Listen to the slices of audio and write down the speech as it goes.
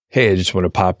Hey, I just want to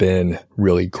pop in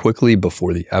really quickly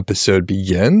before the episode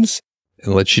begins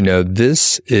and let you know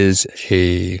this is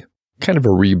a kind of a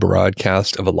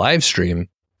rebroadcast of a live stream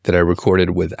that I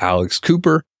recorded with Alex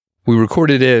Cooper. We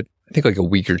recorded it, I think like a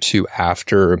week or two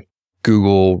after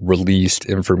Google released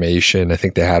information. I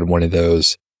think they had one of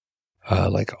those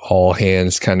like all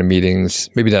hands kind of meetings,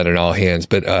 maybe not an all hands,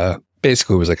 but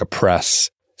basically it was like a press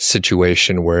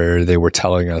situation where they were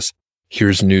telling us,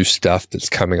 here's new stuff that's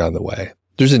coming on the way.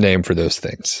 There's a name for those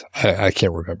things. I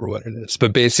can't remember what it is,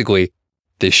 but basically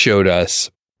they showed us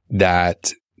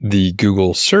that the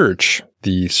Google search,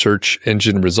 the search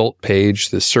engine result page,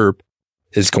 the SERP,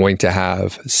 is going to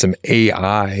have some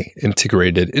AI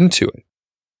integrated into it.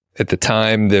 At the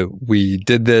time that we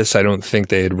did this, I don't think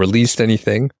they had released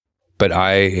anything, but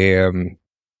I am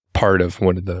part of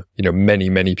one of the,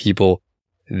 many people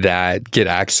that get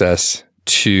access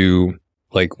to,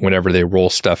 like, whenever they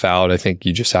roll stuff out. I think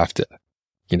you just have to,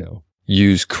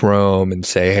 use Chrome and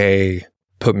say, hey,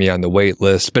 put me on the wait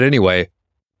list. But anyway,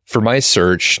 for my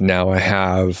search, now I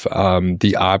have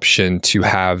the option to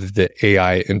have the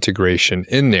AI integration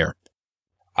in there.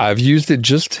 I've used it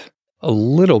just a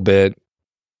little bit,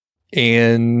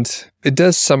 and it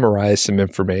does summarize some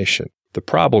information. The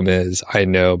problem is, I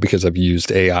know because I've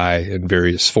used AI in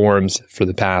various forms for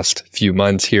the past few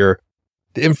months here,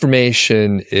 the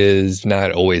information is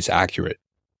not always accurate.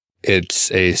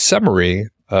 It's a summary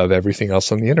of everything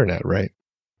else on the internet, right?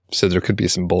 So there could be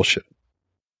some bullshit.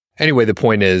 Anyway, the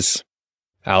point is,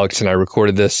 Alex and I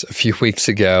recorded this a few weeks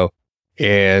ago,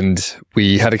 and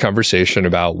we had a conversation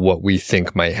about what we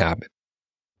think might happen.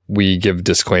 We give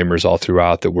disclaimers all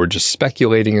throughout that we're just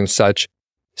speculating and such.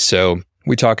 So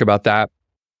we talk about that.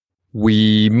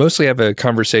 We mostly have a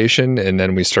conversation, and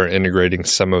then we start integrating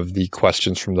some of the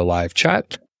questions from the live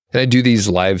chat. And I do these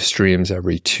live streams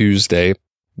every Tuesday,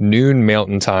 noon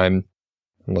Mountain Time,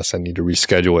 unless I need to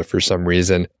reschedule it for some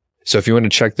reason. So if you want to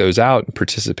check those out and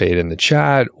participate in the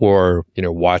chat, or,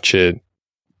 watch it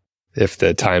if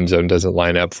the time zone doesn't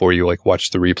line up for you, like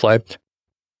watch the replay,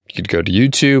 you could go to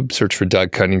YouTube, search for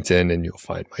Doug Cunnington, and you'll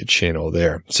find my channel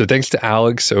there. So thanks to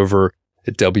Alex over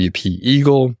at WP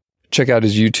Eagle. Check out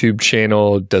his YouTube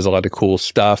channel, does a lot of cool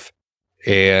stuff.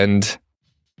 And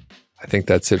I think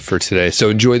that's it for today. So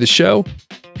enjoy the show,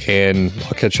 and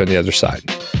I'll catch you on the other side.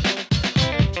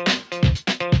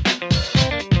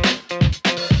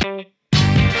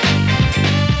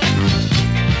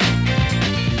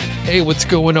 Hey, what's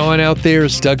going on out there?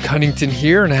 It's Doug Cunnington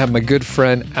here, and I have my good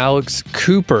friend Alex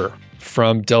Cooper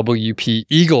from WP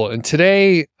Eagle. And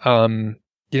today,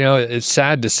 it's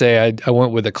sad to say I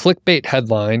went with a clickbait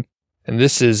headline, and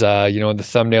this is, in the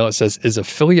thumbnail it says, "Is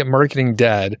affiliate marketing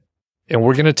dead?" And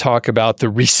we're going to talk about the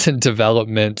recent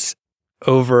developments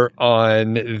over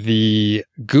on the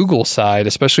Google side,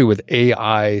 especially with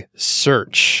AI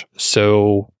search.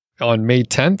 So on May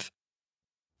 10th,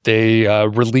 they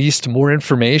released more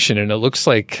information, and it looks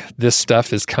like this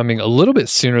stuff is coming a little bit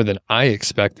sooner than I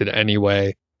expected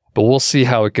anyway, but we'll see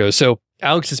how it goes. So,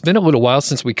 Alex, it's been a little while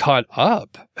since we caught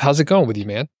up. How's it going with you,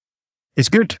 man? It's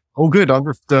good. All good. I'll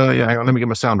just, hang on, let me get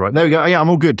my sound right. There we go. Yeah, I'm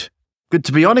all good. Good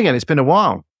to be on again. It's been a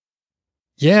while.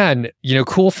 Yeah, and,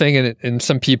 cool thing, and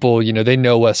some people, they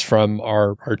know us from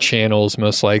our channels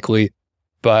most likely,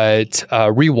 but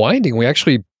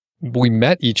rewinding, we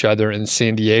met each other in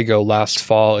San Diego last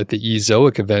fall at the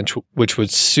Ezoic event, which was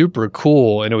super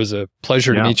cool. And it was a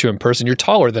pleasure to meet you in person. You're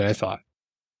taller than I thought.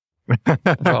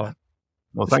 Oh.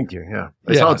 Well, thank you. Yeah.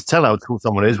 It's hard to tell how tall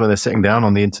someone is when they're sitting down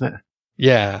on the internet.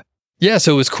 Yeah. Yeah.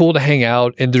 So it was cool to hang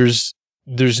out, and there's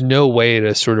no way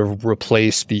to sort of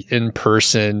replace the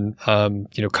in-person,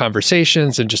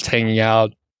 conversations and just hanging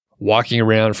out, walking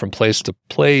around from place to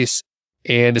place.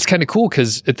 And it's kind of cool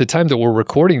because at the time that we're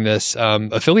recording this,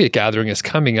 affiliate gathering is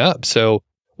coming up. So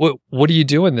what are you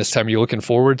doing this time? Are you looking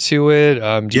forward to it?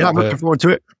 I'm looking forward to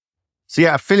it.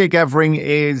 So affiliate gathering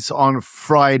is on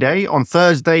Friday. On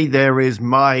Thursday, there is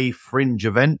my Fringe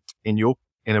event in York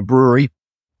in a brewery.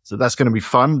 So that's going to be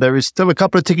fun. There is still a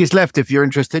couple of tickets left. If you're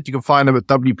interested, you can find them at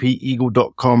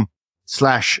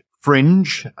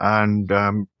wpeagle.com/fringe. And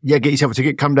get yourself a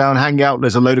ticket, come down, hang out.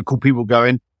 There's a load of cool people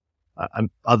going.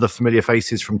 And other familiar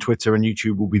faces from Twitter and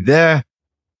YouTube will be there.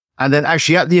 And then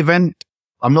actually at the event,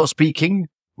 I'm not speaking,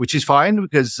 which is fine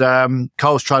because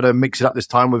Carl's tried to mix it up this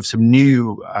time with some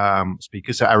new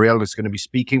speakers. So Ariel is going to be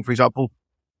speaking, for example.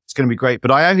 It's going to be great.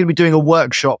 But I am going to be doing a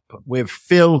workshop with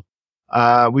Phil.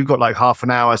 We've got like half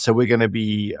an hour, so we're going to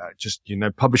be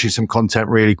publishing some content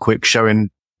really quick,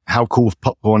 showing how cool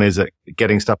Popcorn is at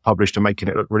getting stuff published and making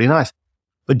it look really nice.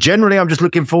 But generally, I'm just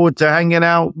looking forward to hanging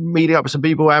out, meeting up with some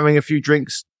people, having a few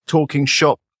drinks, talking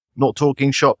shop, not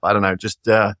talking shop. I don't know, just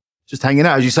just hanging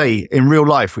out, as you say, in real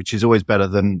life, which is always better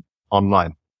than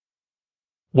online.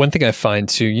 One thing I find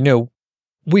too,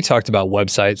 we talked about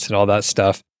websites and all that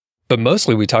stuff, but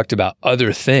mostly we talked about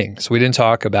other things. We didn't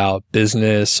talk about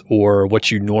business or what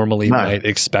you normally might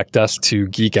expect us to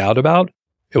geek out about.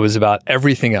 It was about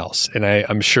everything else. And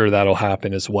I'm sure that'll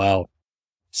happen as well.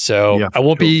 So I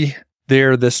won't be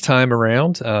there this time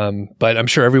around, but I'm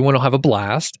sure everyone will have a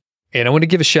blast. And I want to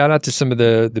give a shout out to some of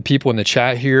the people in the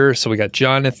chat here. So we got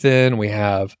Jonathan, we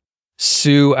have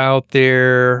Sue out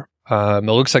there. It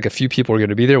looks like a few people are going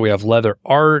to be there. We have Leather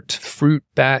Art, Fruit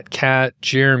Bat Cat,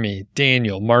 Jeremy,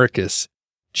 Daniel, Marcus,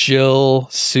 Jill,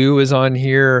 Sue is on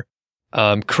here.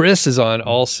 Chris is on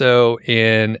also,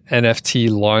 and NFT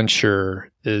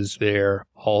Launcher is there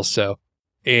also.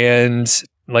 And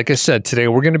like I said, today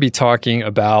we're going to be talking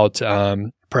about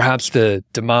perhaps the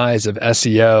demise of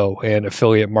SEO and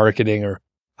affiliate marketing, or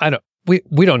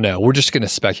we don't know. We're just going to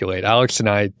speculate. Alex and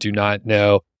I do not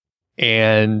know.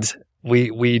 And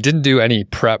we didn't do any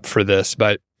prep for this,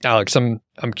 but Alex, I'm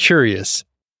curious.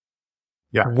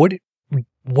 Yeah.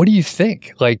 What do you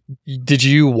think? Like, did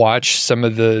you watch some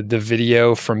of the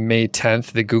video from May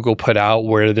 10th that Google put out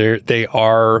where they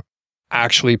are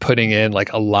actually putting in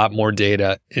like a lot more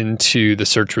data into the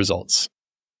search results?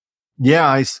 Yeah,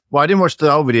 I didn't watch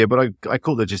the whole video, but I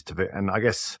caught the gist of it. And I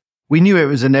guess we knew it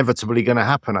was inevitably going to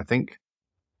happen, I think.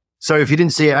 So if you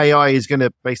didn't see it, AI is going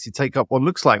to basically take up what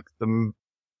looks like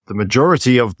the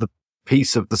majority of the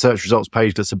piece of the search results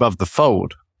page that's above the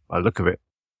fold, by the look of it.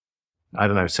 I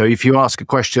don't know. So if you ask a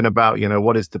question about,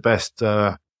 what is the best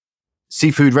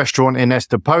seafood restaurant in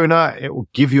Estepona, it will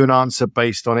give you an answer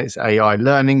based on its AI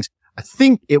learnings. I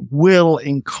think it will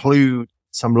include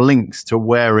some links to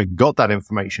where it got that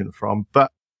information from,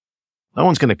 but no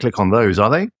one's going to click on those, are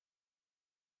they?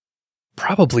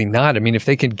 Probably not. I mean, if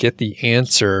they can get the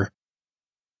answer,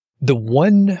 the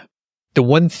one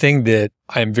thing that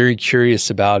I'm very curious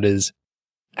about is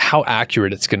how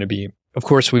accurate it's going to be. Of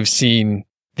course, we've seen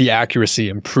the accuracy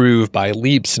improve by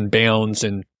leaps and bounds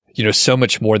and, so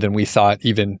much more than we thought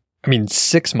even,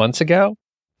 6 months ago,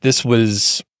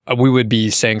 we would be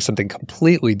saying something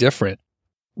completely different.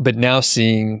 But now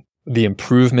seeing the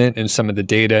improvement in some of the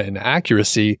data and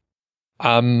accuracy,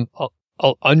 I'm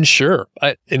unsure.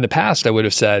 In the past, I would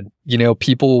have said,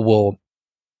 people will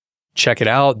check it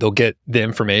out. They'll get the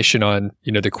information on,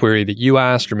 the query that you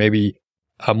asked, or maybe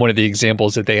one of the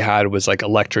examples that they had was like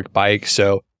electric bike.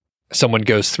 So someone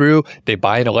goes through, they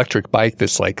buy an electric bike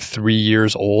that's like 3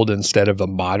 years old instead of a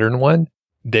modern one.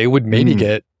 They would maybe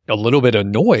get a little bit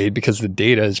annoyed because the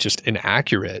data is just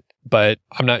inaccurate, but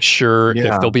I'm not sure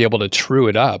if they'll be able to true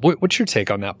it up. What's your take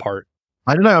on that part?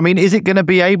 I don't know. Is it going to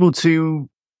be able to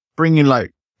bring in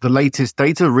like the latest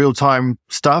data, real-time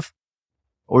stuff?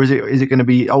 Or is it going to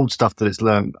be old stuff that it's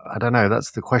learned? I don't know.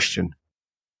 That's the question.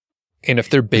 And if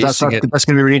they're basing it... That's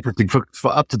going to be really interesting for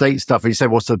up-to-date stuff. You say,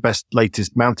 what's the best,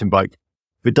 latest mountain bike?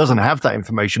 If it doesn't have that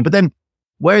information. But then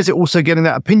where is it also getting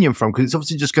that opinion from? Because it's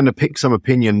obviously just going to pick some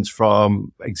opinions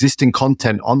from existing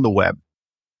content on the web.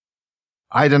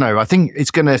 I don't know. I think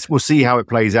we'll see how it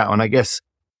plays out. And I guess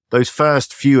those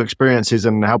first few experiences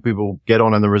and how people get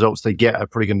on and the results they get are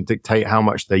probably going to dictate how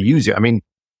much they use it.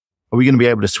 Are we going to be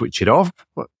able to switch it off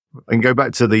and go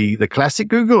back to the classic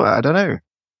Google? I don't know.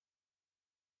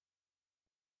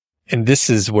 And this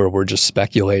is where we're just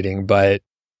speculating, but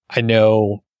I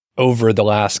know over the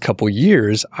last couple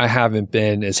years, I haven't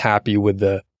been as happy with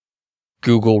the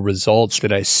Google results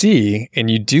that I see. And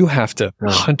you do have to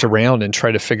hunt around and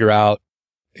try to figure out,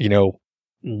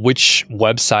 which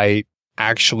website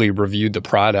actually reviewed the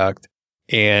product.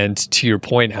 And to your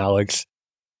point, Alex,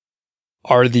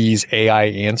 are these AI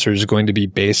answers going to be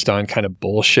based on kind of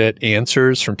bullshit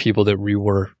answers from people that we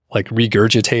were like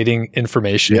regurgitating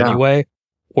information anyway?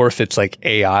 Or if it's like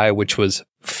AI, which was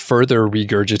further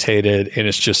regurgitated and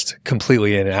it's just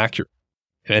completely inaccurate.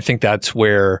 And I think that's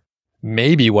where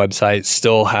maybe websites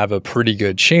still have a pretty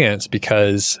good chance,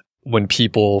 because when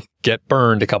people get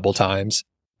burned a couple times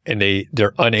and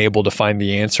they're unable to find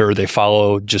the answer, or they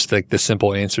follow just like the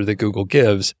simple answer that Google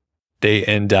gives, they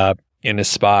end up in a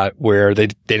spot where they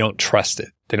don't trust it.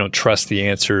 They don't trust the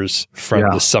answers from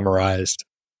the summarized.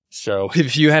 So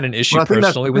if you had an issue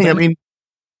personally with it,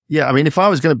 if I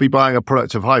was going to be buying a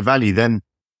product of high value, then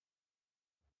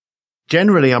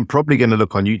generally I'm probably going to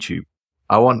look on YouTube.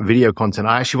 I want video content.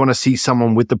 I actually want to see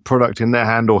someone with the product in their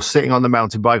hand, or sitting on the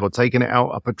mountain bike, or taking it out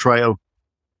up a trail,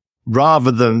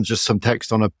 rather than just some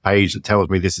text on a page that tells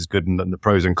me this is good and the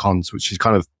pros and cons, which is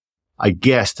kind of, I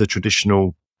guess, the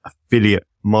traditional affiliate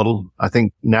model. I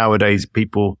think nowadays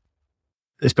people,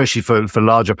 especially for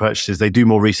larger purchases, they do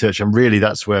more research, and really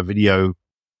that's where video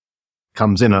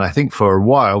comes in. And I think for a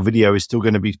while, video is still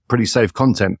going to be pretty safe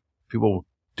content. People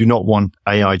do not want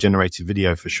AI generated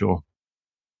video for sure.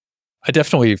 I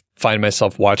definitely find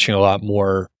myself watching a lot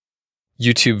more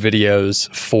YouTube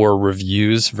videos for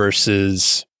reviews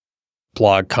versus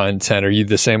blog content. Are you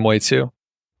the same way too?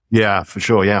 Yeah, for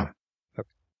sure. Yeah.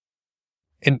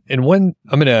 And when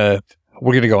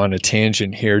we're gonna go on a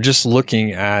tangent here, just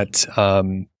looking at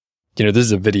this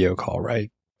is a video call, right?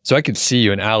 So I could see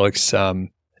you. And Alex,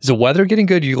 is the weather getting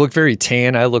good? You look very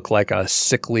tan. I look like a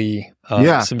sickly,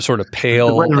 some sort of pale.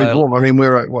 The weather is warm. I mean,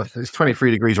 we're at it's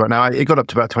 23 degrees right now. It got up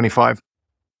to about 25.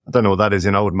 I don't know what that is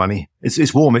in old money.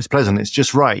 It's warm. It's pleasant. It's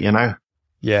just right, you know?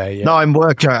 Yeah. No, I'm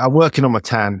working on my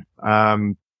tan.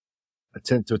 I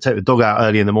tend to take the dog out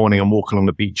early in the morning and walk along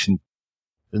the beach, and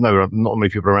there's not many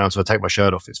people around, so I take my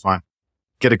shirt off. It's fine.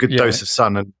 Get a good dose of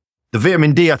sun, and the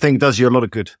vitamin D, I think, does you a lot of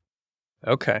good.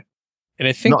 Okay. And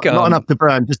I think not enough to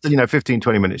burn, just 15,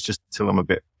 20 minutes, just till I'm a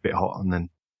bit hot, and then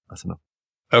that's enough.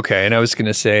 Okay. And I was going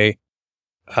to say,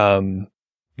 do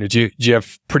you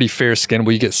have pretty fair skin?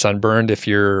 Will you get sunburned if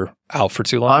you're out for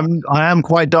too long? I am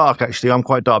quite dark, actually. I'm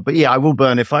quite dark, but yeah, I will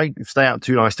burn if I stay out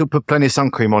too long. I still put plenty of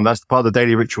sun cream on. That's part of the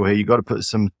daily ritual here. You got to put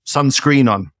some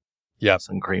sunscreen on. Yeah,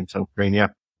 sun cream. Yeah.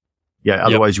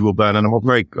 Otherwise, you will burn. And I'm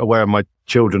very aware of my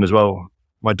children as well.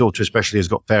 My daughter especially has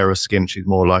got fairer skin. She's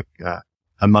more like her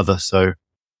mother. So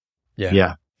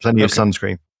yeah, plenty of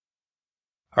sunscreen.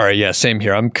 All right. Yeah. Same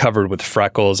here. I'm covered with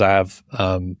freckles. I have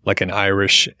like an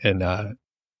Irish and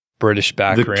British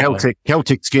background. The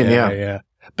Celtic skin. Yeah.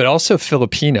 But also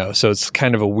Filipino. So it's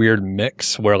kind of a weird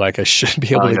mix where like I should be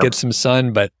able to get some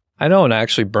sun, but I don't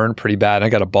actually burn pretty bad. I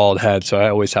got a bald head, so I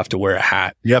always have to wear a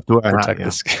hat. You have to wear a hat,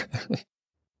 the skin.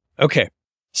 Okay.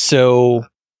 So.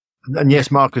 And yes,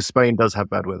 Marcus, Spain does have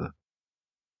bad weather.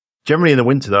 Generally in the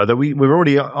winter, though, we're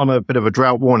already on a bit of a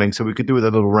drought warning, so we could do with a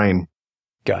little rain.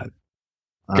 Got it.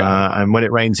 And when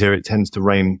it rains here, it tends to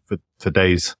rain for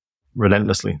days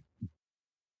relentlessly.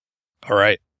 All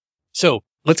right. So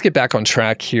let's get back on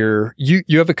track here.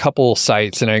 You have a couple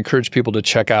sites, and I encourage people to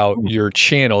check out your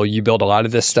channel. You build a lot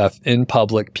of this stuff in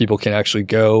public. People can actually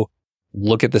go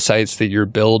look at the sites that you're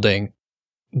building.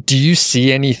 Do you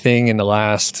see anything in the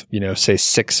last, say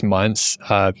 6 months,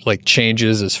 like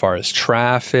changes as far as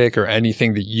traffic or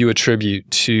anything that you attribute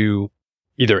to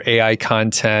either AI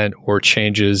content or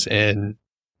changes in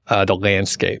the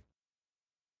landscape?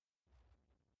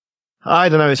 I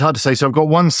don't know. It's hard to say. So I've got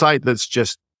one site that's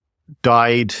just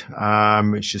died.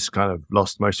 It's just kind of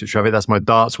lost most of its traffic. That's my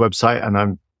darts website. And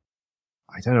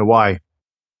I don't know why.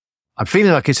 I'm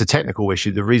feeling like it's a technical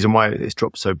issue. The reason why it's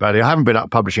dropped so badly. I haven't been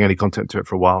publishing any content to it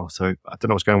for a while. So I don't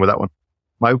know what's going on with that one.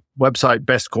 My website,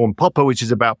 Best Corn Popper, which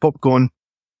is about popcorn,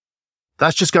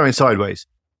 that's just going sideways.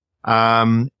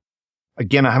 Again,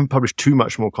 I haven't published too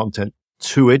much more content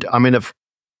to it.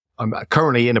 I'm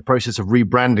currently in a process of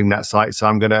rebranding that site, so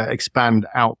I'm going to expand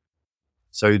out.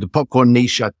 So the popcorn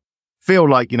niche, I feel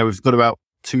like, we've got about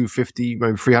 250,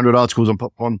 maybe 300 articles on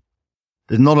popcorn.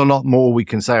 There's not a lot more we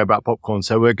can say about popcorn.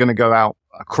 So we're going to go out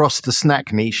across the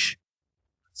snack niche.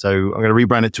 So I'm going to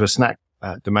rebrand it to a snack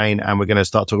domain, and we're going to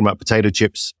start talking about potato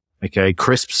chips, aka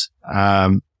crisps,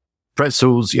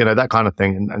 pretzels, that kind of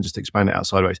thing, and just expand it out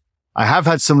sideways. I have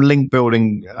had some link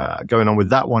building going on with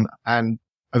that one, and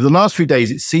over the last few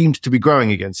days, it seems to be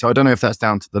growing again. So I don't know if that's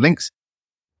down to the links.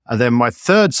 And then my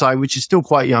third site, which is still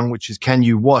quite young, which is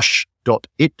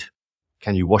canyouwash.it.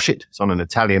 Can you wash it? It's on an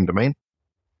Italian domain.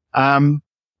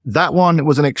 That one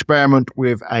was an experiment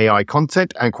with AI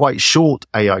content and quite short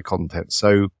AI content.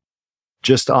 So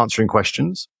just answering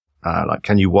questions, like,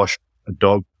 can you wash a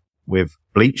dog with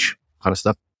bleach kind of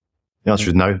stuff? The answer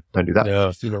is no, don't do that.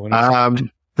 Yeah,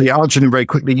 But yeah, answering them very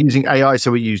quickly using AI.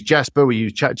 So we used Jasper, we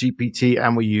used ChatGPT,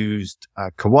 and we used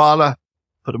Koala,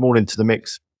 put them all into the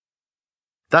mix.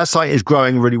 That site is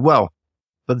growing really well,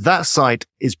 but that site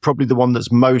is probably the one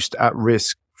that's most at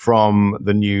risk from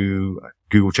the new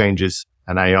Google changes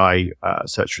and AI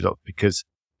search results, because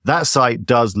that site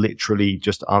does literally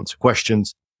just answer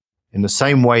questions in the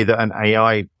same way that an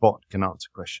AI bot can answer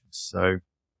questions. So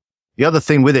the other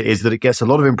thing with it is that it gets a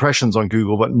lot of impressions on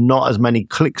Google, but not as many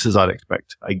clicks as I'd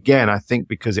expect. Again, I think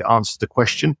because it answers the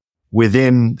question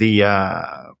within the,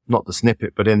 not the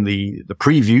snippet, but in the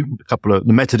preview,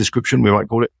 the meta description, we might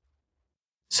call it.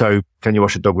 So can you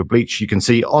wash a dog with bleach? You can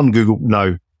see on Google,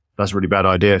 no, that's a really bad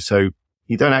idea. So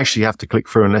you don't actually have to click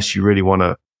through unless you really want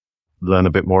to learn a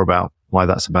bit more about why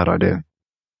that's a bad idea.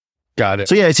 Got it.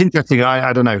 So yeah, it's interesting.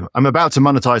 I don't know. I'm about to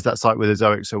monetize that site with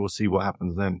Ezoic, so we'll see what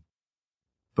happens then.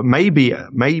 But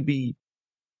maybe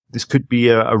this could be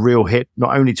a real hit,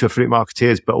 not only to affiliate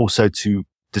marketeers, but also to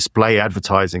display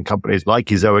advertising companies like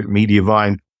Ezoic,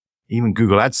 Mediavine, even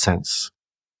Google AdSense.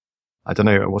 I don't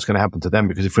know what's going to happen to them,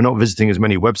 because if we're not visiting as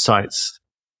many websites,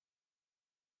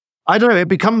 I don't know, it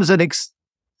becomes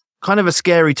kind of a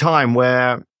scary time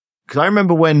where, because I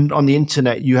remember when on the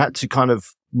internet, you had to kind of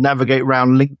navigate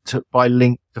around by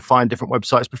link to find different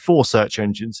websites before search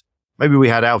engines. Maybe we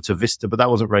had Alta Vista, but that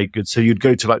wasn't very good. So you'd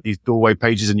go to like these doorway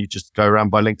pages and you just go around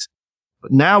by links.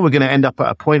 But now we're going to end up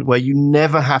at a point where you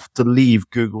never have to leave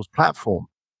Google's platform.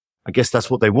 I guess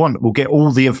that's what they want. We'll get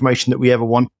all the information that we ever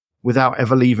want without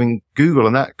ever leaving Google.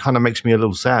 And that kind of makes me a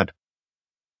little sad.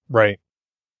 Right.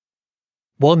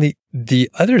 Well, and the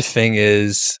other thing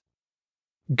is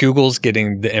Google's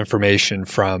getting the information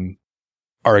from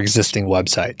our existing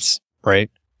websites,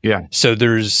 right? Yeah. So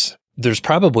there's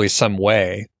probably some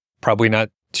way, probably not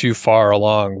too far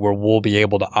along, where we'll be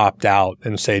able to opt out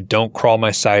and say, don't crawl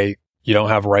my site. You don't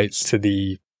have rights to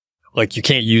you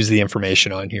can't use the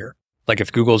information on here. Like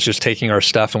if Google's just taking our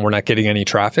stuff and we're not getting any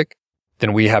traffic,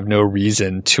 then we have no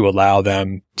reason to allow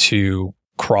them to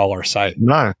crawl our site.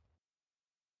 No.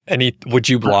 Would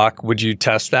you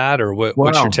test that, or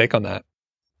what's your take on that?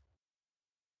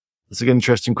 That's an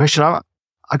interesting question.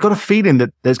 I got a feeling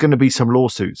that there's going to be some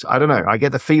lawsuits. I don't know. I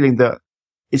get the feeling that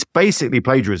it's basically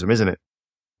plagiarism, isn't it?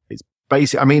 It's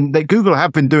basic. I mean, Google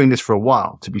have been doing this for a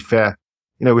while, to be fair.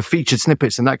 With featured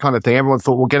snippets and that kind of thing. Everyone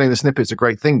thought, well, getting the snippet's a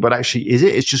great thing, but actually, is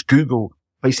it? It's just Google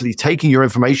basically taking your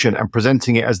information and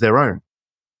presenting it as their own,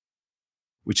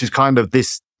 which is kind of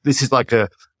this is like a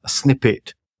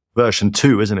snippet version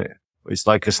 2, isn't it? It's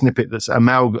like a snippet that's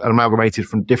amalgamated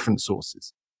from different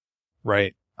sources.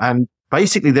 Right. And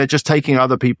basically, they're just taking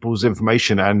other people's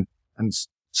information and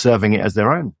serving it as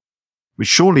their own, which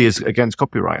surely is against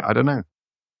copyright. I don't know.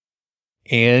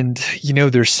 And,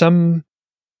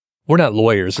 we're not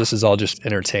lawyers. This is all just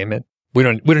entertainment. We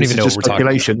don't even know what we're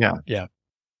talking about. Yeah.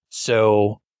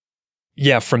 So,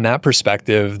 yeah, from that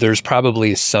perspective, there's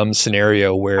probably some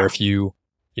scenario where if you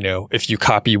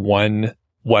copy one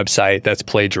website, that's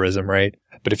plagiarism, right?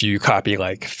 But if you copy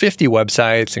like 50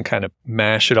 websites and kind of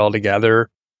mash it all together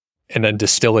and then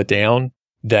distill it down,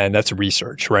 then that's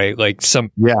research, right? Like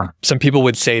some people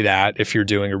would say that if you're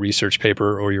doing a research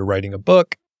paper or you're writing a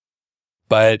book.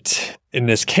 But in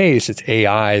this case, it's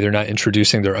AI. They're not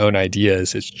introducing their own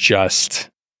ideas. It's just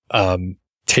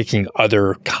taking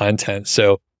other content.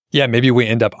 So yeah, maybe we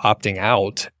end up opting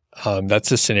out.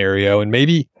 That's a scenario. And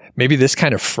maybe this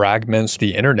kind of fragments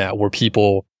the internet where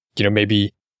people,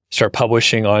 maybe start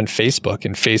publishing on Facebook,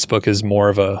 and Facebook is more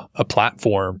of a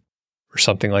platform or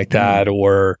something like that.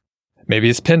 Or maybe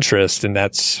it's Pinterest, and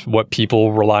that's what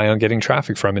people rely on getting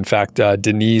traffic from. In fact,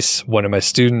 Denise, one of my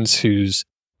students who's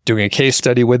doing a case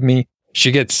study with me,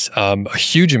 she gets a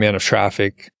huge amount of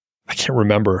traffic. I can't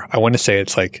remember. I want to say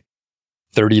it's like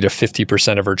 30 to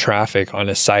 50% of her traffic on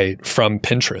a site from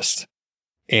Pinterest.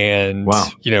 And,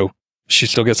 she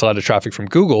still gets a lot of traffic from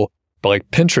Google, but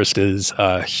like Pinterest is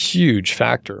a huge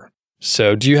factor.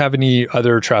 So do you have any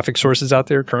other traffic sources out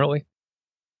there currently?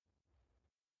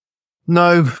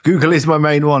 No, Google is my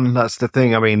main one. That's the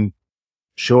thing. I mean,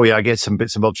 sure, yeah, I get some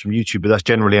bits and bobs from YouTube, but that's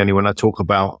generally only when I talk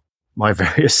about my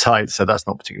various sites, so that's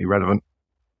not particularly relevant.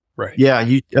 Right. Yeah,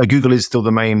 Google is still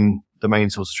the main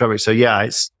source of traffic. So yeah,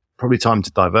 it's probably time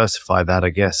to diversify that, I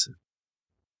guess.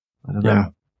 I don't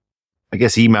know. I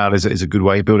guess email is a good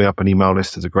way. Building up an email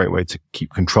list is a great way to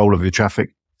keep control of your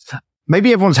traffic.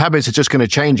 Maybe everyone's habits are just going to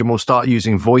change and we'll start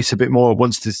using voice a bit more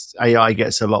once this AI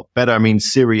gets a lot better. I mean,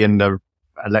 Siri and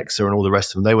Alexa and all the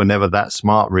rest of them, they were never that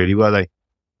smart really, were they?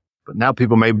 But now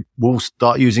people will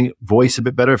start using voice a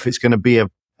bit better if it's going to be an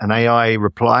AI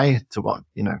reply to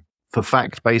for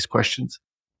fact-based questions.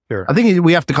 Sure. I think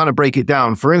we have to kind of break it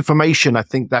down. For information, I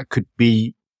think that could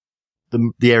be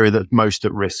the area that's most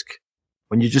at risk.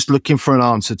 When you're just looking for an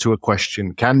answer to a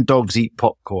question, can dogs eat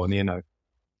popcorn?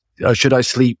 Should I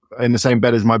sleep in the same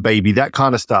bed as my baby? That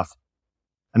kind of stuff.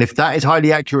 And if that is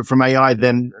highly accurate from AI,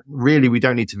 then really we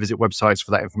don't need to visit websites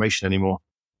for that information anymore.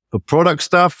 For product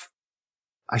stuff,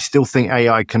 I still think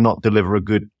AI cannot deliver a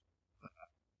good,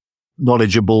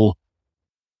 knowledgeable,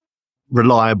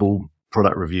 reliable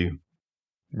product review.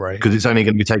 Right. Because it's only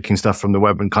going to be taking stuff from the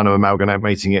web and kind of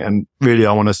amalgamating it. And really,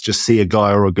 I want us to just see a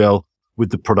guy or a girl with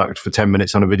the product for 10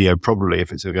 minutes on a video, probably,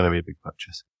 if it's going to be a big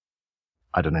purchase.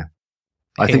 I don't know.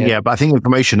 But I think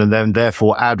information and then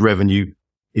therefore ad revenue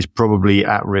is probably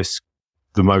at risk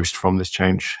the most from this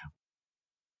change.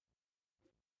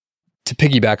 To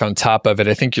piggyback on top of it,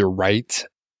 I think you're right,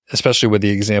 especially with the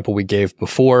example we gave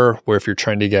before, where if you're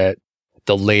trying to get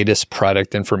the latest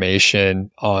product information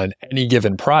on any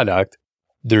given product,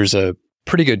 there's a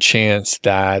pretty good chance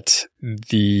that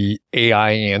the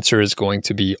AI answer is going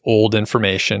to be old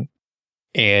information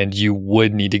and you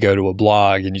would need to go to a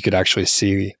blog and you could actually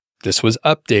see this was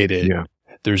updated. Yeah.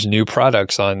 There's new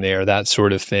products on there, that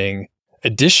sort of thing.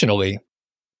 Additionally,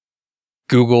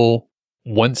 Google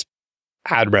wants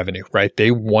ad revenue, right?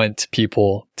 They want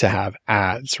people to have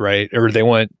ads, right? Or they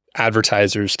want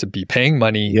advertisers to be paying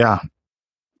money. Yeah.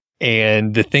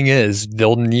 And the thing is,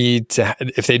 they'll need to,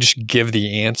 if they just give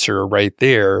the answer right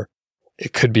there,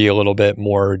 it could be a little bit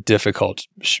more difficult.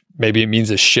 Maybe it means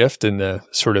a shift in the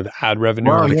sort of ad revenue.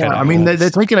 Well, yeah. I mean,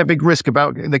 they're taking a big risk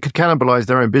about, they could cannibalize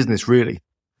their own business, really.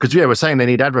 Because, yeah, we're saying they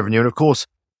need ad revenue. And of course,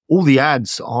 all the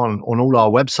ads on all our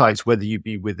websites, whether you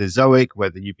be with Ezoic,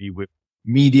 whether you be with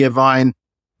Mediavine,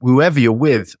 whoever you're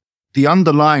with, the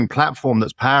underlying platform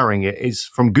that's powering it is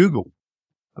from Google.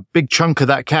 A big chunk of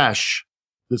that cash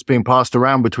that's being passed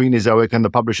around between Ezoic and the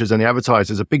publishers and the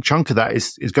advertisers, a big chunk of that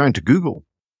is going to Google.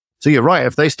 So you're right.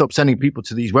 If they stop sending people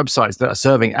to these websites that are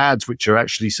serving ads, which are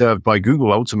actually served by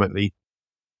Google ultimately,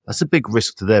 that's a big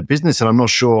risk to their business. And I'm not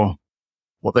sure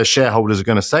what their shareholders are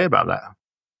going to say about that.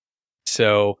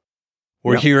 So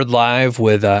we're here live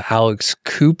with Alex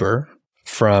Cooper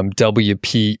from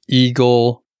WP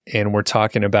Eagle, and we're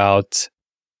talking about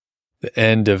the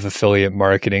end of affiliate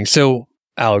marketing. So,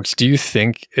 Alex, do you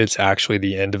think it's actually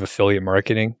the end of affiliate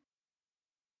marketing?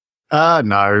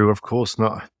 No, of course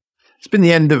not. It's been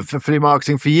the end of affiliate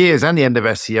marketing for years and the end of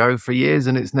SEO for years,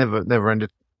 and it's never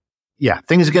ended. Yeah,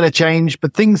 things are going to change,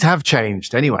 but things have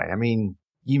changed anyway. I mean,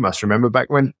 you must remember back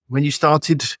when you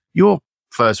started your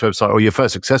first website or your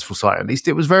first successful site, at least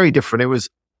it was very different. It was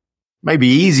maybe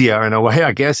easier in a way,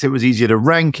 I guess. It was easier to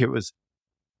rank. It was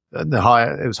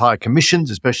higher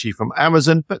commissions, especially from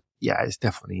Amazon. But yeah, it's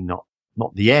definitely not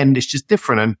the end. It's just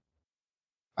different. And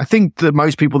I think that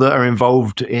most people that are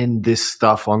involved in this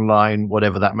stuff online,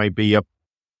 whatever that may be,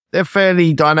 they're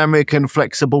fairly dynamic and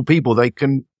flexible people. They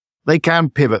can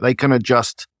pivot. They can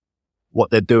adjust what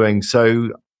they're doing. So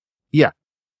yeah,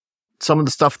 some of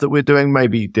the stuff that we're doing may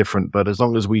be different, but as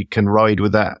long as we can ride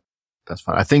with that, that's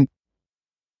fine. I think,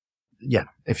 yeah,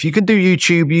 if you can do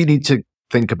YouTube, you need to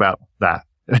think about that.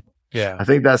 Yeah. I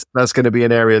think that's going to be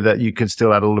an area that you can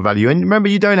still add all the value. And remember,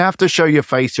 you don't have to show your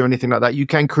face or anything like that. You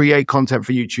can create content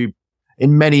for YouTube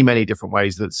in many, many different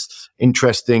ways that's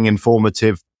interesting,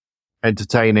 informative,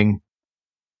 entertaining.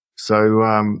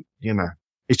 So,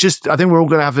 it's just, I think we're all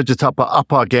going to have to just up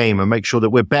our game and make sure that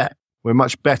we're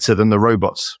much better than the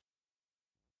robots.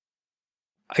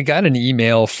 I got an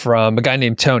email from a guy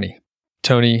named Tony.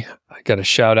 Tony, I got a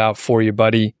shout out for you,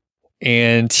 buddy.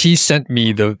 And he sent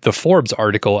me the Forbes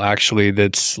article, actually,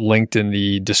 that's linked in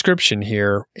the description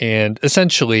here. And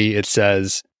essentially it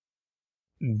says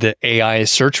the AI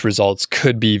search results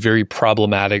could be very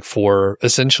problematic for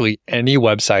essentially any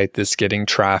website that's getting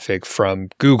traffic from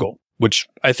Google, which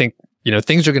I think,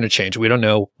 things are going to change. We don't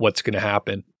know what's going to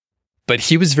happen. But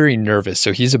he was very nervous.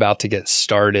 So he's about to get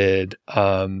started.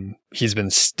 He's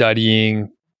been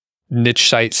studying niche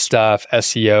site stuff,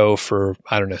 SEO for,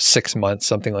 6 months,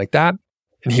 something like that.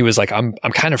 And he was like, I'm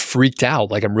kind of freaked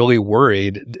out. Like, I'm really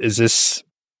worried. Is this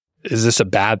a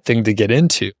bad thing to get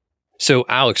into? So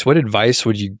Alex, what advice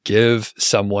would you give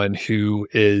someone who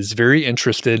is very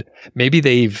interested? Maybe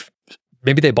they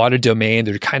bought a domain.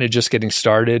 They're kind of just getting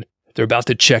started. They're about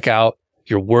to check out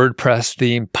your WordPress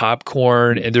theme,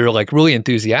 Popcorn, and they're like really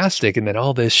enthusiastic. And then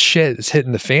all this shit is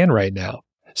hitting the fan right now.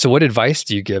 So what advice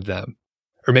do you give them?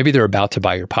 Or maybe they're about to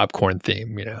buy your Popcorn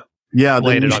theme, Yeah,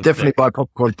 then you should definitely buy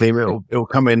Popcorn theme. It'll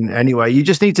come in anyway. You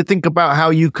just need to think about how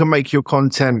you can make your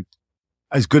content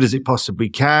as good as it possibly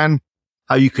can,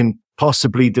 how you can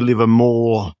possibly deliver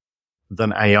more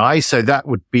than AI. So that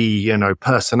would be,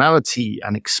 personality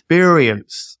and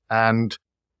experience and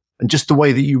just the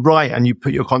way that you write and you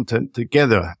put your content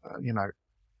together.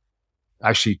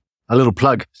 Actually, a little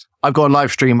plug. I've got a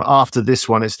live stream after this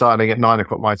one. It's starting at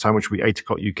 9:00 my time, which will be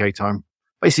 8:00 UK time.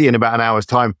 Basically in about an hour's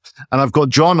time. And I've got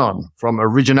John on from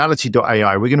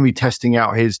originality.ai. We're going to be testing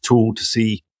out his tool to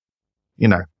see,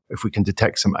 if we can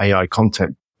detect some AI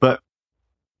content. But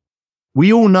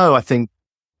we all know, I think,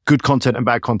 good content and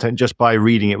bad content just by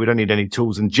reading it. We don't need any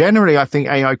tools. And generally, I think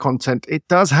AI content, it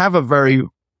does have a very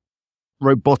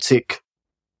robotic,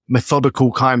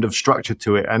 methodical kind of structure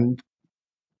to it. And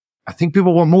I think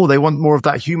people want more. They want more of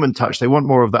that human touch. They want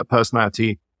more of that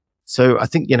personality. So I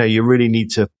think, you really need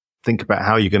to think about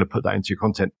how you're going to put that into your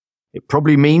content. It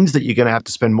probably means that you're going to have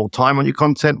to spend more time on your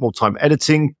content, more time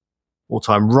editing, more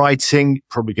time writing,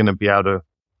 probably going to be able to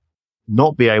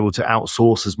not be able to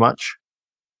outsource as much.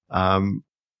 Because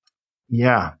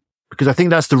I think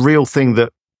that's the real thing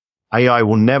that AI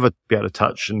will never be able to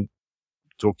touch. And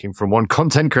talking from one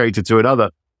content creator to another,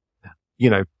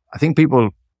 I think people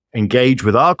engage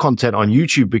with our content on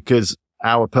YouTube because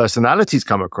our personalities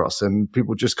come across, and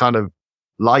people just kind of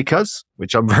like us,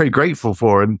 which I'm very grateful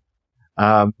for. And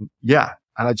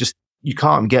you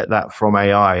can't get that from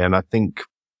AI. And I think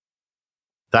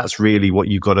that's really what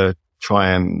you've got to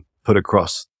try and put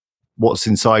across. What's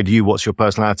inside you? What's your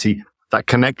personality? That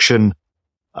connection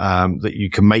that you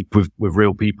can make with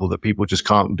real people that people just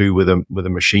can't do with a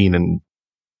machine. And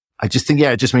I just think,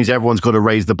 it just means everyone's got to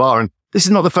raise the bar. And this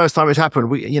is not the first time it's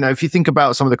happened. If you think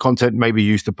about some of the content maybe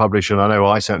you used to publish, and I know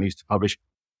I certainly used to publish,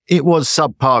 it was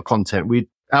subpar content. We'd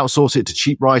outsource it to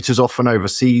cheap writers, often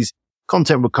overseas.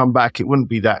 Content would come back. It wouldn't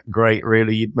be that great,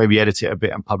 really. You'd maybe edit it a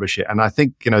bit and publish it. And I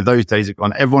think, those days are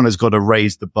gone. Everyone has got to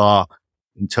raise the bar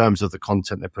in terms of the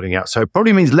content they're putting out. So it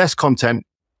probably means less content,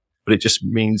 but it just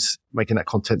means making that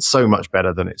content so much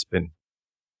better than it's been.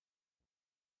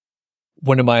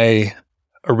 One of my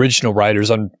original writers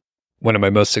on one of my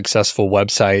most successful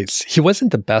websites, he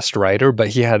wasn't the best writer, but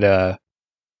he had a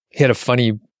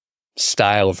funny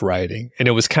style of writing, and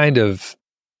it was kind of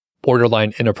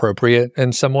borderline inappropriate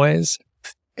in some ways.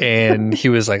 And he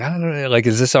was like, I don't know, like,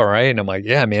 is this all right? And I'm like,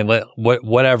 yeah, man,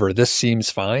 whatever. This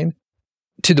seems fine.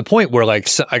 To the point where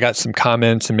I got some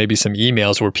comments and maybe some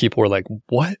emails where people were like,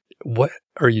 what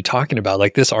are you talking about?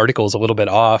 Like, this article is a little bit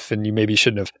off and you maybe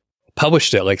shouldn't have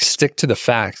published it. Like, stick to the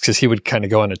facts, because he would kind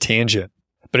of go on a tangent.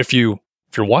 But if you're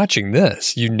watching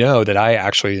this, you know that I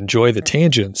actually enjoy the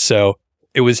tangents. So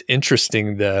it was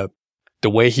interesting the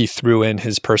way he threw in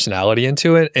his personality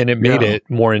into it, and it made it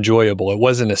more enjoyable. It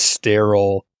wasn't a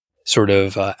sterile sort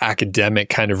of academic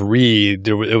kind of read.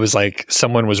 It was like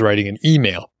someone was writing an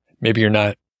email. Maybe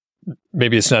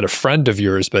it's not a friend of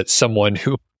yours, but someone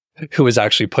who is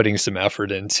actually putting some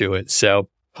effort into it. So,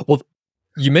 well,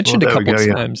 you mentioned a couple of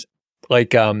times,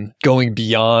 going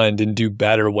beyond and do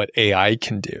better what AI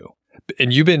can do.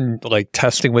 And you've been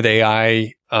testing with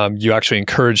AI. You actually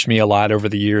encouraged me a lot over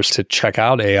the years to check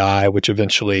out AI, which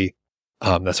eventually,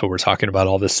 that's what we're talking about,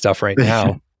 all this stuff right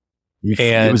now.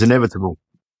 It was inevitable.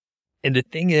 And the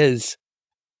thing is,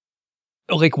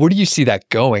 where do you see that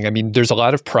going? I mean, there's a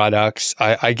lot of products.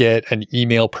 I get an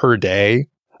email per day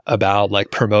about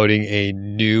promoting a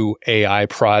new AI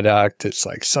product. It's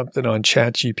something on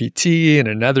ChatGPT and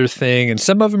another thing. And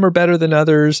some of them are better than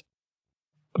others.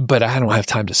 But I don't have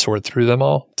time to sort through them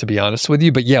all, to be honest with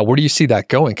you. But yeah, where do you see that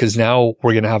going? Because now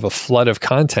we're going to have a flood of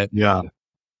content. Yeah.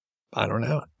 I don't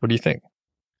know. What do you think?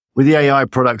 With the AI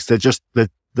products, they're just, the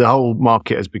whole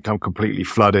market has become completely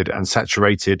flooded and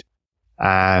saturated.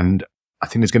 And I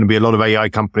think there's going to be a lot of AI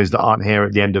companies that aren't here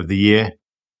at the end of the year,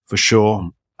 for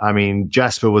sure. I mean,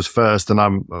 Jasper was first, and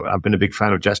I've been a big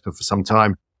fan of Jasper for some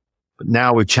time. But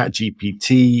now with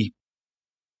ChatGPT,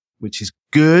 which is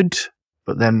good,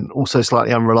 but then also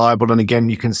slightly unreliable. And again,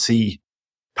 you can see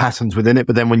patterns within it.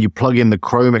 But then when you plug in the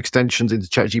Chrome extensions into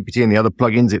ChatGPT and the other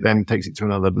plugins, it then takes it to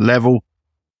another level.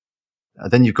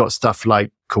 Then you've got stuff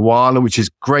like Koala, which is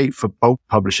great for bulk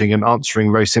publishing and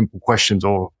answering very simple questions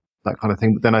or that kind of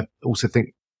thing. But then I also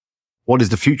think, what is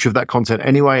the future of that content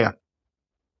anyway?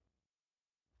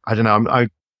 I don't know.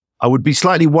 I would be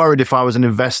slightly worried if I was an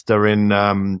investor in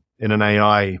an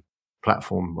AI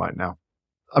platform right now.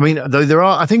 I mean, though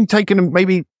I think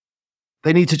maybe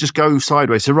they need to just go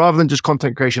sideways. So rather than just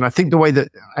content creation, I think the way that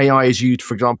AI is used,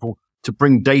 for example, to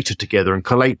bring data together and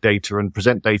collate data and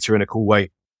present data in a cool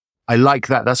way, I like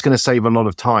that. That's going to save a lot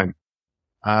of time.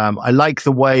 I like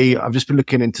the way I've just been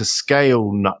looking into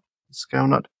ScaleNut,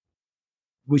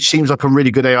 which seems like a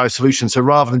really good AI solution. So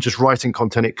rather than just writing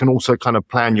content, it can also kind of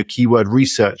plan your keyword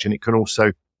research, and it can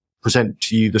also present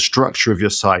to you the structure of your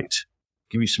site,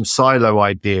 give you some silo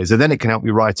ideas, and then it can help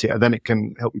you write it, and then it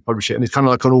can help you publish it. And it's kind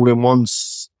of like an all-in-one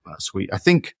suite. I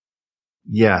think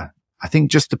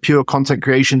just the pure content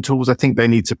creation tools, I think they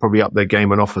need to probably up their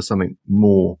game and offer something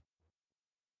more,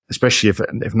 especially if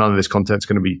none of this content's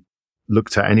going to be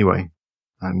looked at anyway.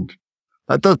 And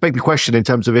that does beg the question in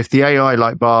terms of if the AI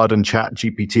like Bard and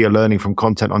ChatGPT are learning from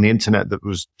content on the internet that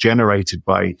was generated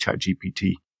by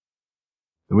ChatGPT,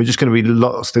 then we're just going to be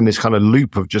lost in this kind of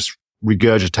loop of just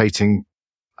regurgitating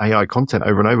AI content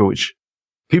over and over, which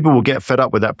people will get fed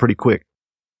up with that pretty quick.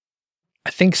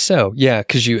 I think so. Yeah.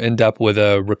 Because you end up with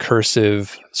a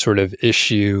recursive sort of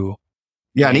issue.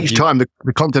 Yeah. And each time the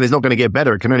content is not going to get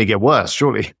better. It can only get worse,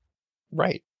 surely.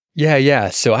 Right. Yeah. Yeah.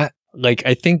 So I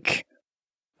think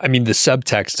the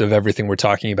subtext of everything we're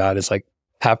talking about is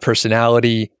have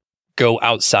personality, go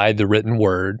outside the written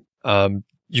word. We're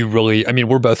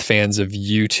both fans of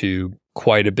YouTube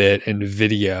quite a bit and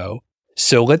video.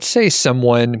 So let's say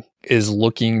someone is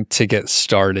looking to get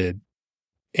started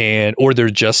or they're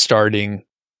just starting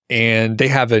and they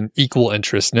have an equal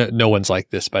interest. No one's like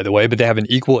this, by the way, but they have an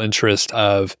equal interest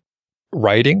of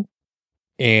writing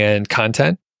and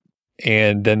content.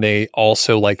 And then they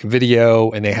also like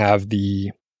video, and they have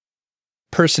the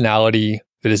personality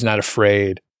that is not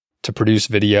afraid to produce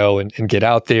video and get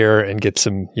out there and get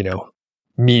some,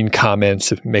 mean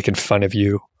comments of making fun of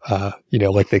you,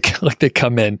 like they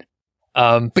come in.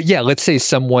 But yeah, let's say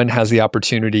someone has the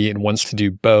opportunity and wants to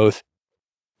do both.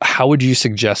 How would you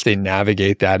suggest they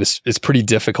navigate that? It's pretty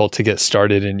difficult to get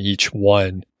started in each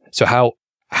one. So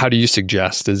how do you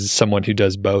suggest as someone who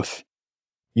does both?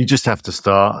 You just have to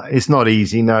start. It's not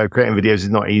easy. No, creating videos is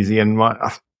not easy. And my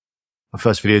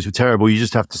first videos were terrible. You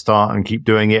just have to start and keep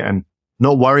doing it and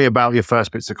not worry about your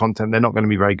first bits of content. They're not going to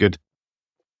be very good.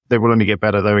 They will only get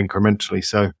better though incrementally.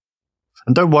 So,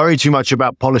 and don't worry too much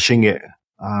about polishing it.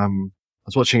 I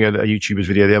was watching a YouTuber's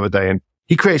video the other day, and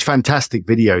he creates fantastic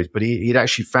videos, but he'd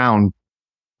actually found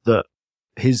that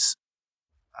his,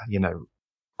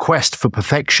 quest for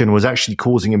perfection was actually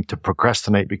causing him to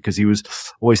procrastinate, because he was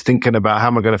always thinking about, how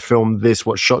am I going to film this?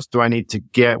 What shots do I need to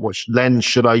get? What lens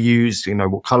should I use?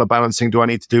 What color balancing do I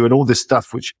need to do? And all this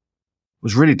stuff, which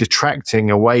was really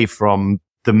detracting away from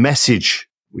the message,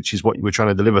 which is what you were trying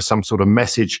to deliver, some sort of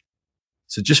message.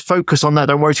 So just focus on that.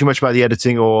 Don't worry too much about the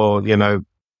editing or,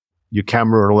 your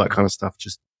camera and all that kind of stuff.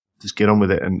 Just get on with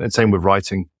it. And same with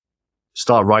writing.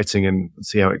 Start writing and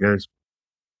see how it goes.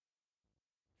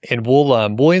 And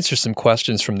we'll answer some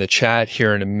questions from the chat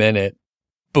here in a minute.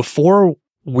 Before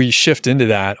we shift into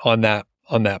that, on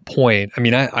that point, I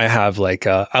mean, I have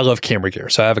I love camera gear.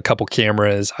 So I have a couple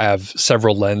cameras. I have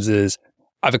several lenses.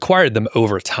 I've acquired them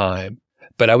over time.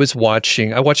 But I watch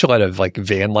a lot of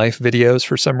van life videos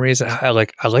for some reason. I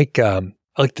like the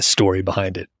story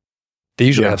behind it. They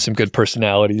usually have some good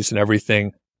personalities and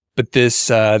everything. But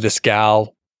this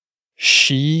gal,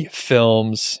 she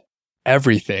films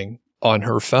everything on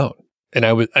her phone.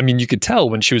 And you could tell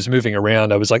when she was moving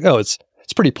around, I was like, oh, it's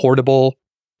pretty portable.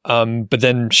 But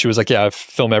then she was like, yeah, I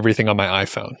film everything on my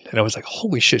iPhone. And I was like,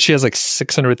 holy shit. She has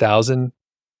 600,000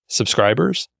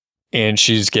 subscribers, and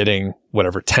she's getting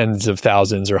tens of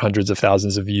thousands or hundreds of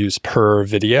thousands of views per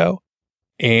video.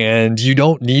 And you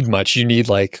don't need much. You need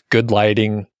good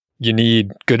lighting. You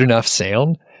need good enough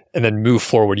sound, and then move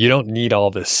forward. You don't need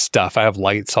all this stuff. I have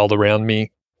lights all around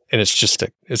me, and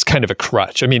it's kind of a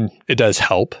crutch. I mean, it does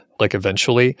help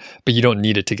eventually, but you don't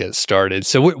need it to get started.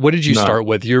 So what did you start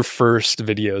with your first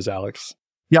videos, Alex?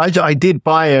 Yeah, I did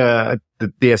buy the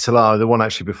DSLR, the one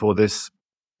actually before this,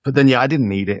 but then I didn't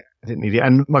need it.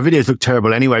 And my videos looked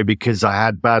terrible anyway, because I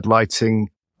had bad lighting.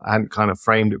 I hadn't kind of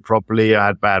framed it properly. I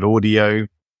had bad audio.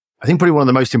 I think probably one of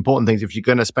the most important things, if you're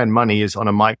going to spend money, is on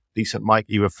a mic, decent mic,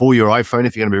 either for your iPhone,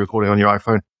 if you're going to be recording on your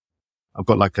iPhone. I've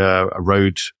got a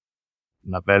Rode,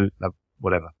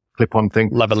 clip-on thing.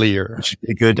 Lavalier. Which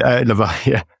is good.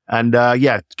 Yeah. And,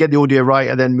 get the audio right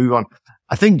and then move on.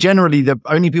 I think generally the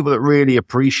only people that really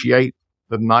appreciate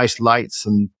the nice lights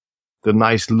and the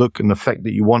nice look and effect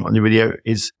that you want on your video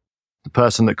is the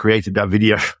person that created that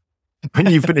video. When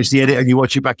you finish the edit and you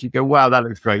watch it back, you go, wow, that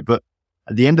looks great. But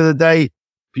at the end of the day,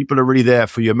 people are really there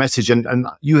for your message. And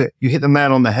you hit the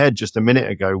nail on the head just a minute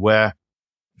ago, where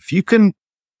if you can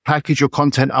package your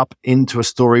content up into a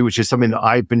story, which is something that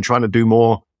I've been trying to do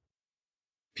more,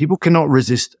 people cannot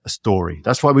resist a story.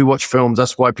 That's why we watch films.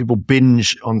 That's why people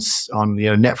binge on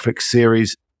Netflix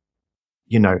series.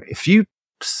 If you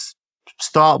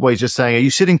start by just saying, are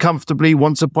you sitting comfortably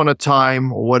once upon a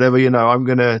time or whatever, I'm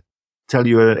going to tell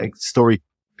you a story.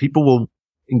 People will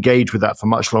engage with that for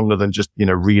much longer than just,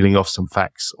 reeling off some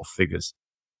facts or figures.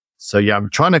 So I'm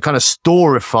trying to kind of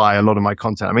storify a lot of my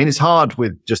content. I mean, it's hard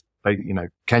with just,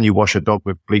 can you wash a dog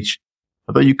with bleach?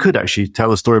 Although you could actually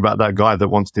tell a story about that guy that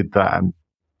once did that. And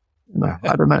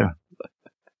I don't know.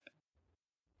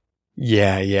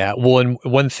 Yeah. Well, and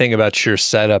one thing about your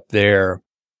setup there,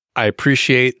 I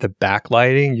appreciate the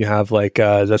backlighting. You have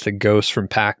that's a ghost from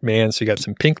Pac-Man. So you got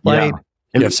some pink light. Yeah.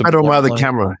 It looks better on the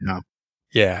camera.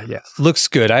 Yeah. Looks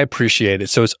good. I appreciate it.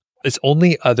 So it's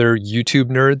only other YouTube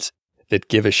nerds that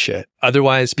give a shit.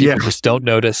 Otherwise, people just don't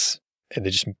notice, and they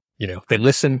just, they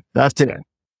listen. That's it.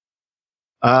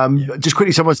 Just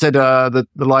quickly, someone said the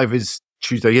live is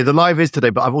Tuesday. Yeah, the live is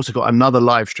today, but I've also got another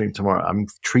live stream tomorrow. I'm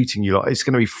treating you lot. It's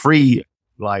going to be free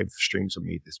live streams of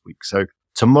me this week. So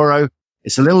tomorrow,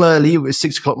 it's a little early. It's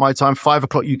 6:00 my time,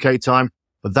 5:00 UK time,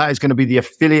 but that is going to be the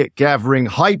affiliate gathering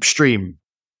hype stream.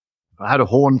 If I had a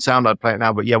horn sound, I'd play it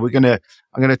now, but yeah, I'm going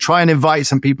to try and invite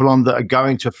some people on that are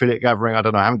going to affiliate gathering. I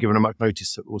don't know. I haven't given them much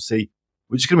notice, so we'll see.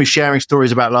 We're just going to be sharing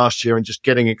stories about last year and just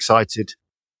getting excited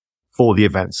for the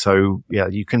event. So yeah,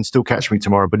 you can still catch me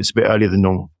tomorrow, but it's a bit earlier than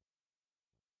normal.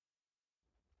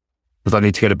 Because I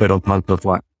need to get a bit on month of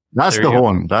That's There the you go.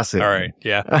 horn. That's it. All right.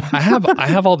 Yeah. I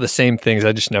have all the same things.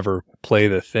 I just never play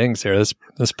the things there.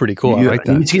 That's pretty cool. I like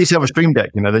You need that. to get yourself a Stream Deck,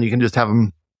 then you can just have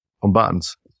them on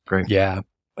buttons. Great. Yeah.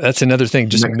 That's another thing,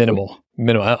 just Next minimal.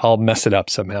 I'll mess it up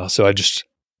somehow. So I just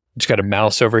got a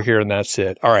mouse over here and that's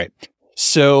it. All right.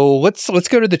 So let's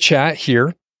go to the chat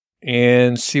here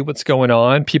and see what's going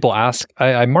on. People ask,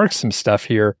 I marked some stuff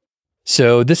here.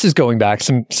 So this is going back.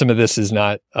 Some of this is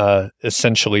not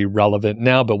essentially relevant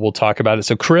now, but we'll talk about it.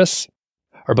 So Chris,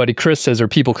 our buddy Chris says, are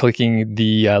people clicking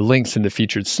the links in the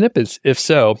featured snippets? If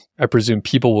so, I presume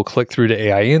people will click through to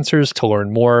AI answers to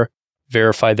learn more,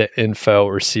 verify the info,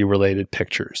 or see related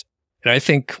pictures. And I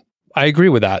think I agree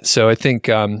with that. So I think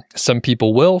some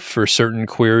people will for certain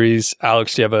queries.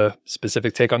 Alex, do you have a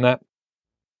specific take on that?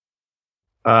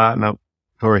 No,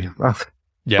 sorry.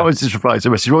 Yeah. I was just replying to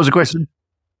the message. What was the question?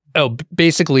 Oh,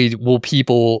 basically, will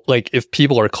people, like, if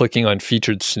people are clicking on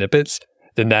featured snippets,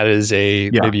 then that is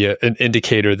maybe an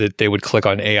indicator that they would click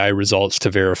on AI results to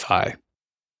verify.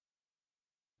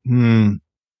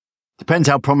 Depends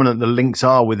how prominent the links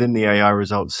are within the AI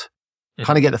results.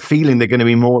 Kind of get the feeling they're going to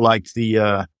be more like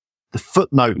the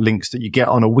footnote links that you get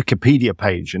on a Wikipedia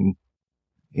page, and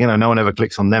no one ever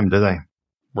clicks on them, do they?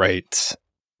 Right.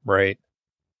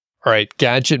 All right.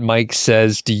 Gadget Mike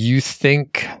says, do you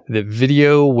think that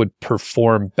video would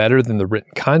perform better than the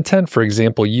written content? For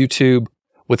example, YouTube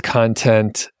with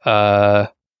content,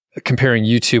 comparing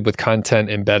YouTube with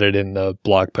content embedded in the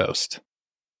blog post.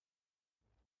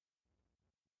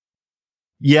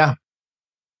 Yeah.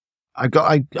 I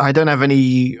don't have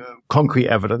any concrete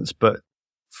evidence, but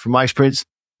from my experience,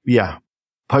 yeah.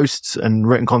 Posts and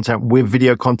written content with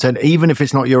video content, even if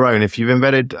it's not your own, if you've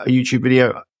embedded a YouTube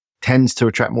video, tends to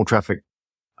attract more traffic.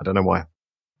 I don't know why.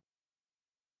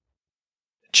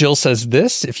 Jill says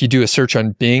this, if you do a search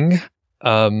on Bing,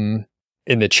 in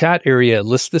the chat area, it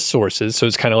lists the sources. So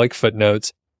it's kind of like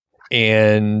footnotes.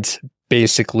 And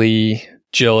basically,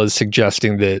 Jill is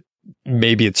suggesting that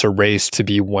maybe it's a race to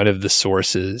be one of the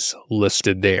sources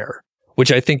listed there,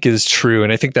 which I think is true.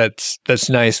 And I think that's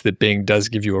nice that Bing does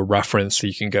give you a reference that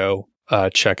you can go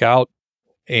check out.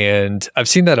 And I've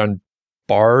seen that on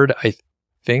Bard, I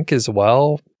think, as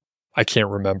well. I can't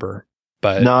remember,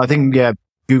 but no, I think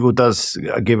Google does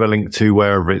give a link to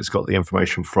wherever it's got the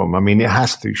information from. I mean, it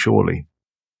has to, surely.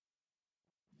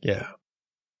 Yeah.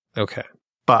 Okay.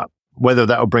 But whether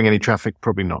that will bring any traffic,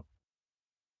 probably not.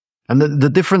 And the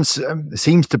difference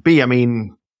seems to be, I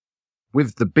mean,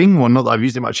 with the Bing one, not that I've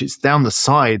used it much, it's down the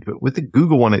side, but with the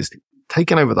Google one, it's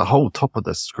taken over the whole top of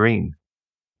the screen.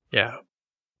 Yeah.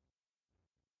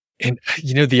 And,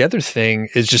 the other thing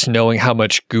is just knowing how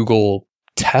much Google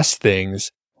tests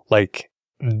things. Like,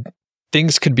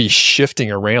 things could be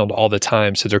shifting around all the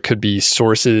time. So there could be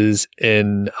sources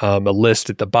in a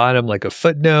list at the bottom, like a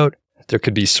footnote. There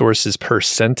could be sources per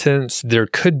sentence.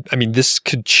 This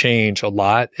could change a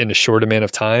lot in a short amount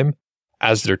of time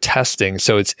as they're testing.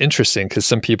 So it's interesting because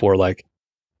some people are like,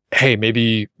 hey,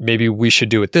 maybe we should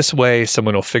do it this way.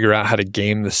 Someone will figure out how to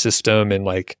game the system and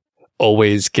like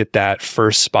always get that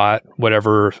first spot,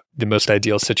 whatever the most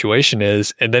ideal situation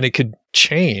is. And then it could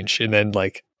change and then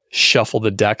like shuffle the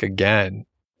deck again.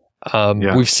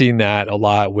 We've seen that a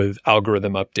lot with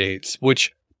algorithm updates,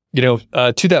 which,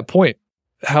 to that point,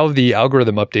 how have the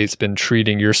algorithm updates been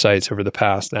treating your sites over the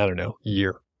past,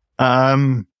 year?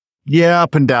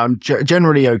 Up and down.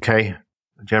 Generally okay.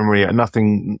 Generally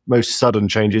nothing, most sudden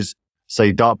changes.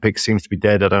 Say Dartpix seems to be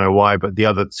dead. I don't know why, but the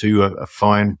other two are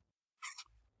fine.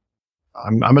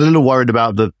 I'm a little worried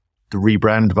about the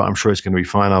rebrand, but I'm sure it's going to be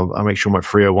fine. I'll make sure my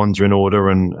 301s are in order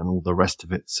and all the rest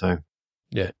of it. So,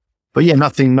 yeah. But yeah,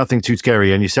 nothing too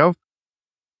scary. And yourself?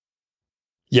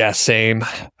 Yeah, same.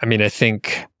 I mean, I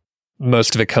think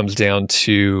most of it comes down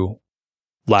to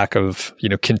lack of,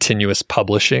 continuous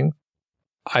publishing.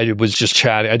 I was just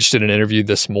chatting. I just did an interview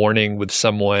this morning with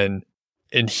someone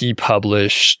and he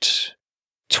published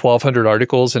 1,200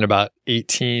 articles in about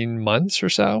 18 months or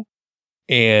so.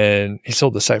 And he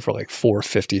sold the site for like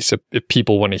 $450. So if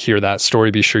people want to hear that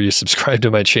story, be sure you subscribe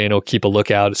to my channel. Keep a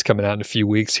lookout. It's coming out in a few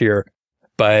weeks here.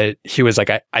 But he was like,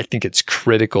 I think it's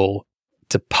critical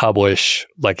to publish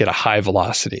like at a high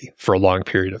velocity for a long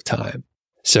period of time.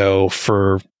 So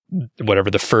for whatever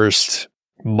the first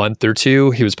month or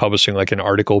two, he was publishing like an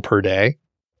article per day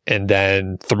and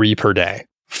then 3 per day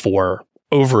for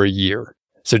over a year.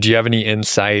 So do you have any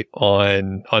insight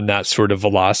on that sort of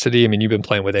velocity? I mean, you've been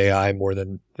playing with AI more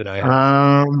than I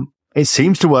have. It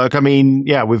seems to work. I mean,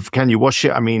 yeah, with Can You Wash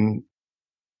It? I mean,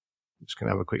 I'm just going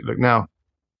to have a quick look now.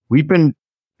 We've been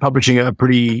publishing at a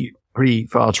pretty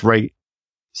fast rate.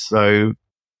 So I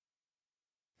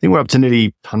think we're up to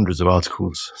nearly hundreds of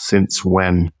articles since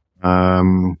when?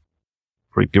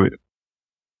 Pretty good.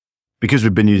 Because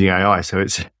we've been using AI, so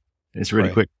it's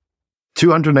really quick.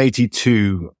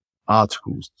 282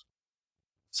 articles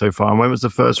so far. And when was the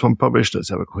first one published? Let's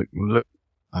have a quick look.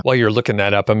 While you're looking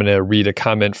that up, I'm going to read a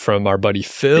comment from our buddy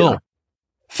Phil. Yeah.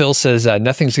 Phil says,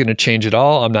 nothing's going to change at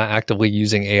all. I'm not actively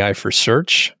using AI for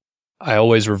search. I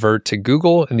always revert to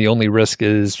Google, and the only risk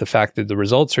is the fact that the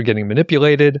results are getting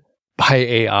manipulated by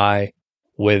AI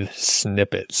with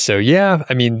snippets. So yeah,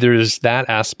 I mean, there's that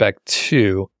aspect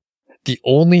too. The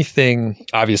only thing,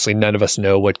 obviously, none of us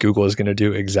know what Google is going to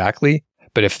do exactly,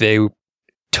 but if they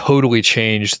totally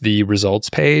change the results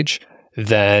page,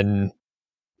 then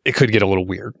it could get a little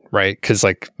weird, right? Because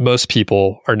like most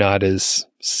people are not as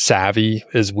savvy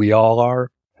as we all are,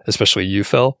 especially you,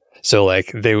 Phil. So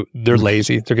like they're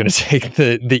lazy. They're going to take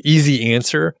the easy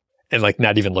answer and like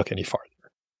not even look any farther.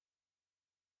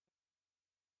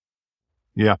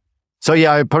 Yeah. So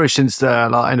yeah, I published since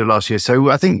the end of last year.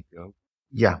 So I think,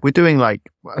 yeah, we're doing like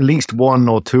at least 1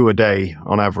 or 2 a day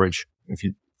on average,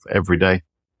 every day.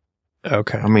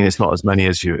 Okay. I mean, it's not as many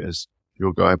as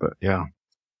your guy, but yeah.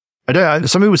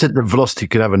 Some people said that velocity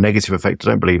could have a negative effect. I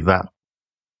don't believe that.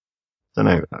 I don't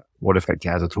know what effect it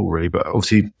has at all, really. But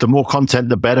obviously, the more content,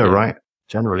 the better, right?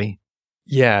 Generally.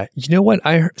 Yeah. You know what?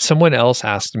 Someone else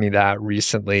asked me that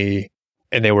recently,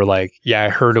 and they were like, yeah, I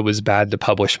heard it was bad to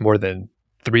publish more than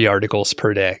 3 articles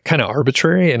per day. Kind of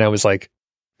arbitrary. And I was like,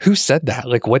 who said that?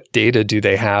 Like, what data do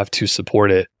they have to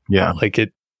support it? Yeah. Like,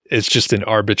 it's just an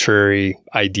arbitrary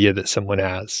idea that someone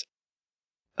has.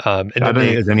 And I don't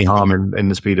think there's any harm in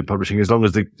the speed of publishing as long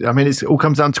as it all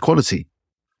comes down to quality.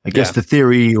 I guess the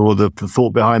theory or the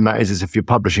thought behind that is if you're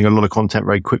publishing a lot of content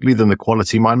very quickly, then the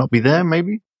quality might not be there,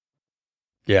 maybe.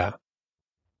 Yeah.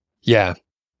 Yeah.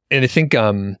 And I think,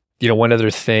 one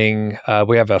other thing,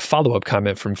 we have a follow-up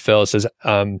comment from Phil. It says,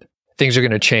 things are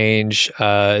going to change,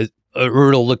 or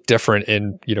it'll look different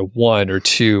in, 1 or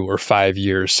 2 or 5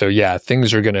 years. So yeah,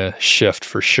 things are going to shift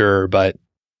for sure. But,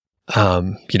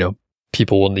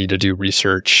 people will need to do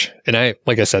research. And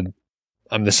like I said,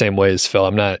 I'm the same way as Phil.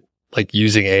 I'm not like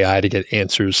using AI to get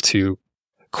answers to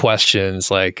questions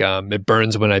like, it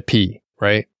burns when I pee,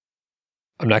 right?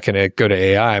 I'm not going to go to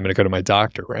AI. I'm going to go to my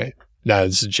doctor, right? No,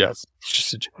 it's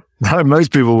just a joke. No,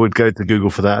 most people would go to Google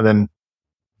for that and then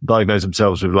diagnose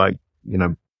themselves with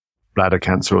bladder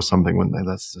cancer or something, wouldn't they?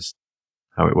 That's just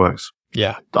how it works.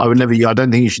 Yeah. I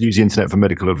don't think you should use the internet for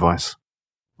medical advice,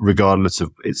 regardless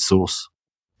of its source.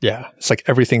 Yeah. It's like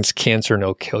everything's cancer and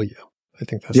it'll kill you. I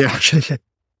think that's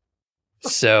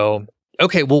So,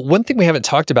 okay. Well, one thing we haven't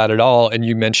talked about at all, and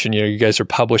you mentioned, you guys are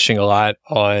publishing a lot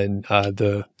on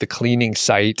the cleaning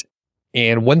site.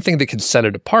 And one thing that can set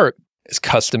it apart is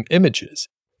custom images.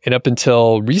 And up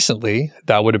until recently,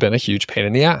 that would have been a huge pain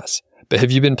in the ass. But have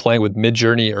you been playing with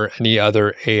Midjourney or any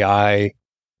other AI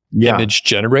image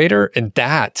generator? And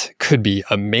that could be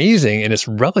amazing. And it's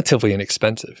relatively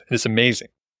inexpensive. And it's amazing.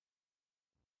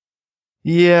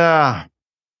 Yeah.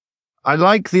 I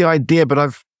like the idea,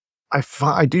 but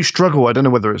I do struggle. I don't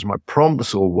know whether it's my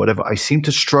prompts or whatever. I seem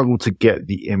to struggle to get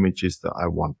the images that I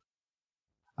want.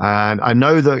 And I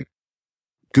know that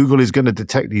Google is going to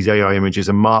detect these AI images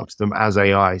and mark them as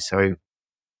AI. So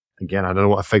again, I don't know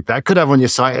what effect that could have on your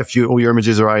site if all your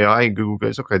images are AI and Google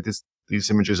goes, okay,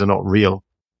 these images are not real.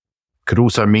 Could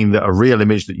also mean that a real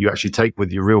image that you actually take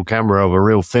with your real camera of a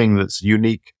real thing that's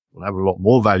unique will have a lot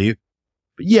more value.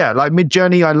 But yeah, like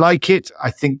Midjourney, I like it.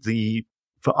 I think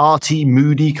for arty,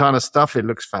 moody kind of stuff, it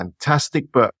looks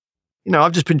fantastic. But,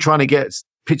 I've just been trying to get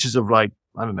pictures of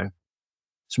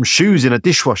some shoes in a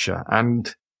dishwasher.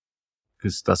 And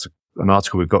because that's an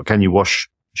article we've got, can you wash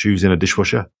shoes in a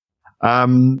dishwasher?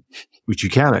 Which you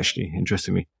can actually,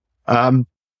 interestingly. And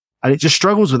it just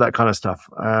struggles with that kind of stuff.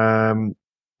 And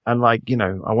I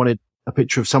wanted a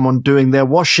picture of someone doing their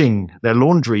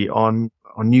laundry on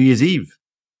New Year's Eve.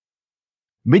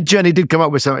 Midjourney did come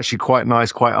up with some actually quite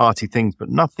nice, quite arty things, but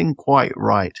nothing quite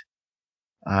right.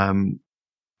 And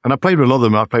I played with a lot of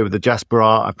them. I played with the Jasper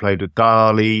art. I played with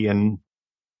DALL-E, and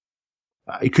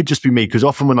it could just be me because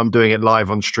often when I'm doing it live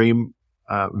on stream,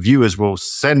 viewers will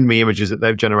send me images that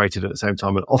they've generated at the same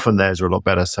time, and often theirs are a lot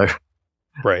better. So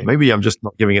maybe I'm just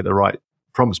not giving it the right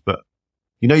prompts, but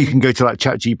you can go to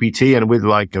ChatGPT and with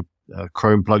a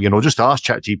Chrome plugin or just ask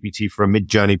ChatGPT for a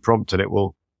Midjourney prompt and it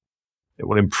will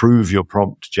improve your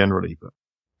prompt generally. But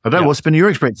I don't know, what's been your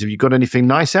experience? Have you got anything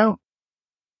nice out?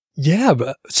 Yeah,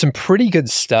 but some pretty good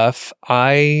stuff.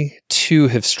 I too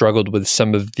have struggled with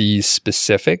some of these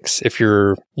specifics. If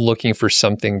you're looking for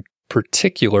something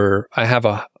particular, I have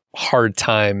a hard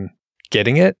time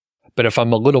getting it. But if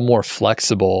I'm a little more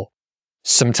flexible,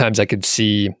 sometimes I could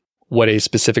see what a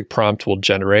specific prompt will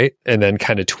generate and then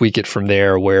kind of tweak it from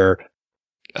there where,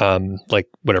 like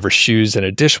whatever shoes in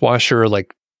a dishwasher,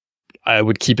 like I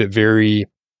would keep it very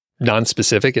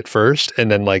non-specific at first and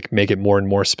then like make it more and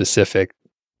more specific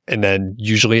and then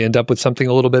usually end up with something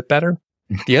a little bit better.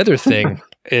 The other thing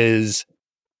is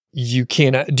do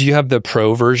you have the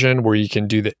pro version where you can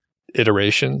do the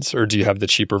iterations or do you have the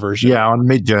cheaper version? Yeah, on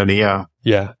Midjourney, yeah.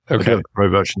 Yeah, okay. I do have the pro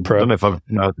version. I don't know if I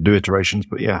know how to do iterations,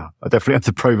 but yeah, I definitely have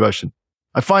the pro version.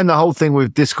 I find the whole thing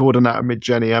with Discord and that of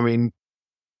Midjourney, I mean,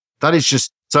 that is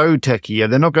just so techy. Yeah,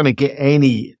 they're not going to get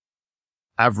any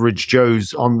average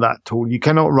Joes on that tool. You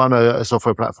cannot run a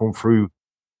software platform through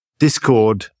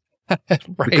Discord right.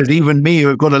 Because even me,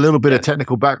 who've got a little bit of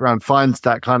technical background, finds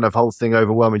that kind of whole thing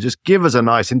overwhelming. Just give us a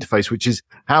nice interface, which is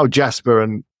how Jasper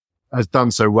has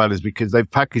done so well, is because they've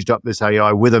packaged up this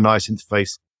AI with a nice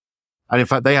interface. And in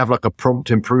fact, they have like a prompt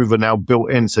improver now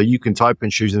built in. So you can type in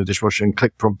shoes in the dishwasher and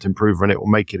click prompt improver and it will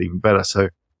make it even better. So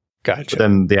gotcha. But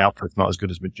then the output's not as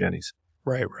good as Midjourney's.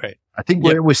 Right. I think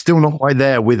we're still not quite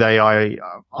there with AI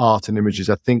art and images.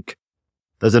 I think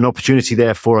there's an opportunity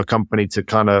there for a company to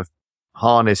kind of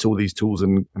harness all these tools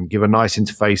and give a nice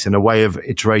interface and a way of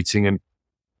iterating and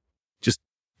just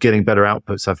getting better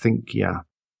outputs. I think, yeah,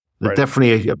 there's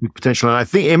definitely a big potential. And I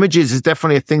think images is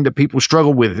definitely a thing that people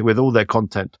struggle with all their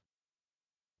content.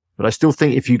 But I still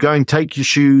think if you go and take your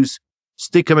shoes,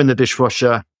 stick them in the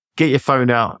dishwasher, get your phone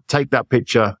out, take that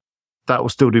picture, that will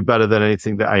still do better than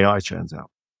anything that AI churns out.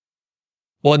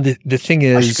 Well, and the thing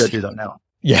is, I should go do that now.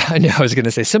 Yeah, I know. I was going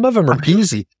to say some of them are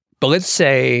easy, but let's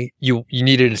say you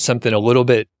needed something a little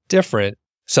bit different,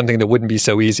 something that wouldn't be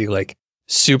so easy, like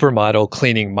supermodel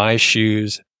cleaning my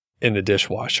shoes in the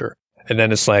dishwasher. And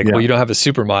then it's like, well, you don't have a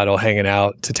supermodel hanging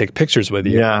out to take pictures with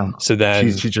you. Yeah. So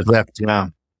then she just left. Yeah.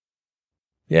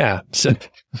 Yeah.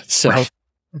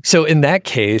 So in that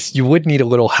case, you would need a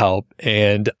little help.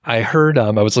 And I heard,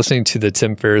 I was listening to the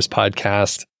Tim Ferriss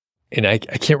podcast and I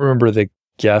can't remember the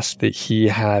guest that he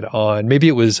had on. Maybe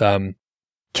it was,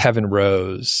 Kevin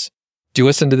Rose. Do you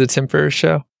listen to the Tim Ferriss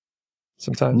show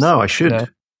sometimes? No, I should. No?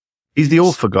 He's the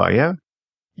author guy. Yeah.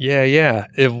 Yeah.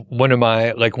 One of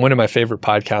my favorite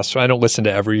podcasts. So I don't listen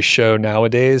to every show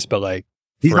nowadays, but like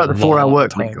he's like the 4-hour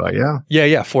work week guy. Yeah.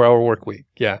 Yeah. 4-hour work week.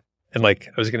 Yeah. And like,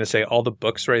 I was going to say all the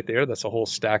books right there, that's a whole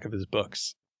stack of his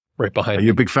books right behind me. Are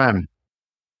you a big fan?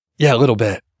 Yeah, a little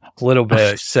bit.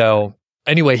 So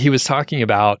anyway, he was talking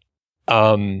about,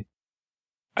 I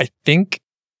think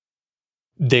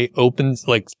they opened,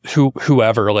 like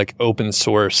whoever like open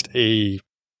sourced a,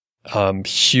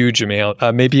 huge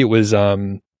amount. Maybe it was,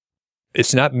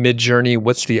 it's not Midjourney.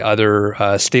 What's the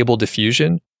other, Stable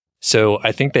Diffusion? So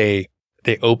I think they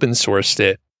open sourced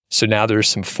it. So now there's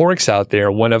some forks out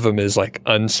there. One of them is like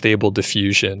Unstable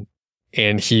Diffusion.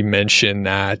 And he mentioned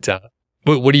that,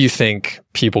 what do you think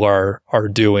people are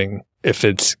doing if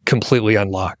it's completely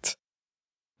unlocked?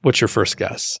 What's your first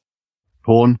guess?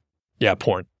 Porn. Yeah,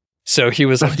 porn. So he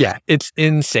was like, yeah, it's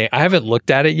insane. I haven't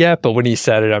looked at it yet, but when he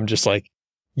said it, I'm just like,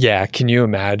 yeah, can you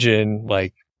imagine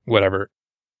like whatever,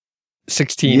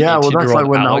 16, yeah, well, that's like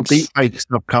when Alex. the whole deepfake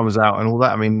stuff comes out and all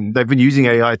that. I mean, they've been using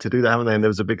AI to do that, haven't they? And there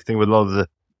was a big thing with a lot of the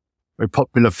very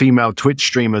popular female Twitch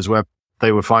streamers where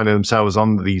they were finding themselves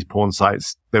on these porn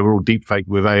sites. They were all deepfake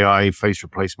with AI face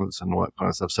replacements and all that kind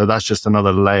of stuff. So that's just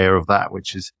another layer of that,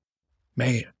 which is,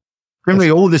 man, generally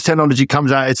all this technology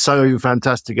comes out. It's so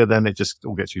fantastic. And then it just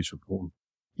all gets used for porn.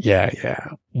 Yeah.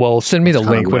 Well, send me the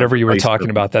link, whatever you were talking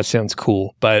about. That sounds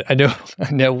cool. But I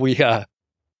know we got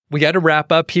to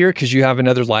wrap up here because you have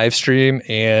another live stream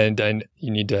and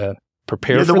you need to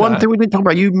prepare for that. The one thing we didn't talk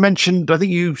about, you mentioned, I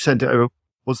think you sent it over,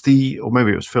 or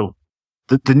maybe it was Phil,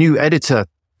 the new editor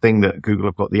thing that Google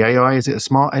have got, the AI, is it a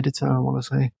smart editor? I want to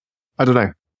say. I don't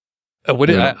know.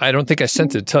 I don't think I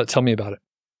sent it. Tell me about it.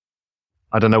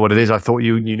 I don't know what it is. I thought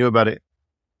you knew about it.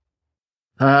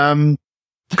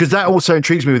 Because that also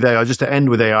intrigues me with AI. Just to end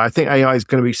with AI, I think AI is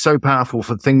going to be so powerful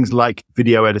for things like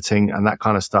video editing and that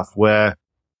kind of stuff where,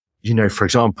 for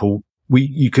example,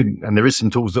 you can, and there is some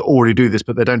tools that already do this,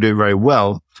 but they don't do it very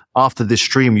well. After this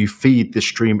stream, you feed this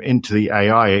stream into the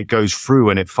AI. It goes through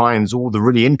and it finds all the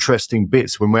really interesting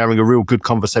bits when we're having a real good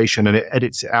conversation and it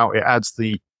edits it out. It adds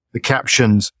the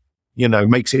captions,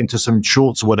 makes it into some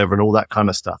shorts or whatever and all that kind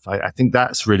of stuff. I think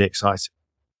that's really exciting.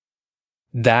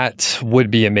 That would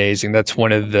be amazing. That's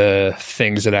one of the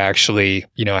things that I actually,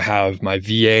 have my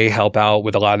VA help out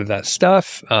with a lot of that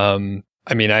stuff.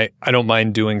 I mean, I don't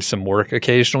mind doing some work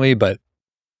occasionally, but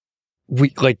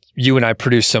you and I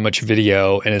produce so much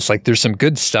video and it's like, there's some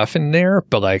good stuff in there,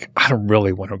 but like, I don't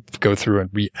really want to go through and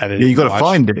re-edit it. Yeah, you got to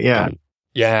find it. Yeah.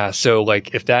 Yeah. So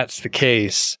like, if that's the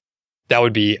case, That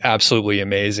would be absolutely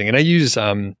amazing. And I use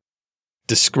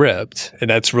Descript, and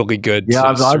that's really good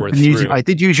to sort through. I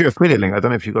did use your affiliate link. I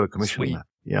don't know if you got a commission on that.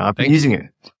 Yeah, I've been using it.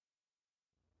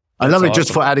 I love it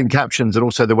just for adding captions and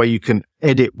also the way you can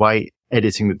edit by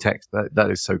editing the text.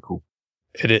 That is so cool.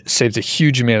 It saves a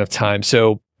huge amount of time.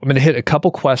 So I'm going to hit a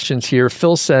couple questions here.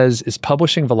 Phil says, is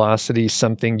publishing velocity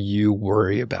something you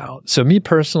worry about? So me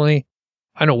personally,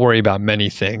 I don't worry about many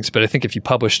things, but I think if you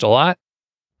published a lot,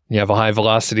 you have a high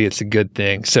velocity, it's a good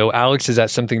thing. So Alex, is that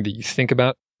something that you think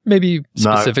about? Maybe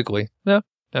specifically? No?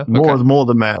 Okay. The more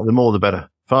the better.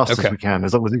 Fast as we can,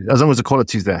 as long as the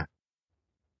quality's there.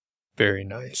 Very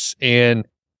nice. And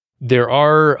there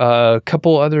are a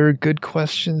couple other good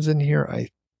questions in here, I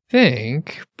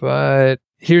think, but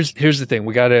here's the thing.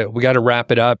 We gotta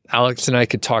wrap it up. Alex and I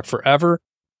could talk forever.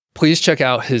 Please check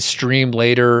out his stream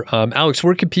later. Alex,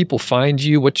 where can people find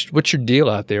you? What's your deal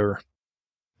out there?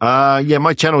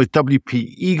 My channel is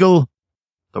WP Eagle.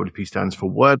 WP stands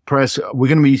for WordPress. We're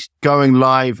going to be going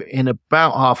live in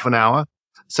about half an hour.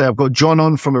 So I've got John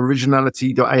on from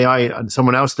Originality.ai and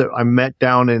someone else that I met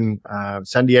down in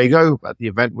San Diego at the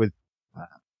event with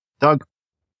Doug.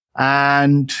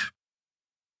 And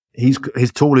his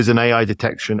tool is an AI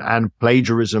detection and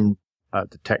plagiarism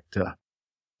detector.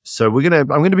 So I'm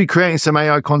going to be creating some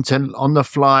AI content on the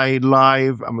fly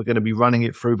live, and we're going to be running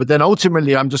it through. But then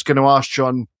ultimately, I'm just going to ask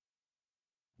John,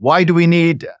 why do we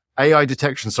need AI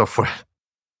detection software?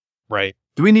 Right.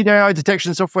 Do we need AI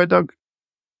detection software, Doug?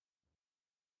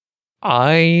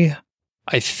 I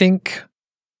think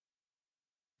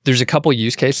there's a couple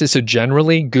use cases. So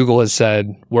generally, Google has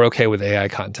said we're okay with AI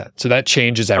content. So that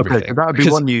changes everything. Okay, so that would be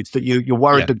one use, that you're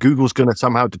worried that Google's going to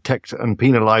somehow detect and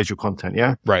penalize your content,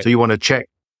 yeah? Right. So you want to check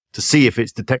to see if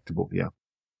it's detectable, yeah.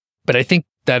 But I think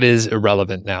that is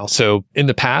irrelevant now. So in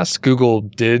the past, Google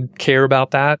did care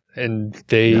about that, and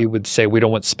they would say, we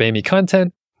don't want spammy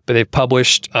content, but they've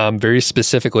published very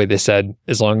specifically, they said,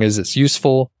 as long as it's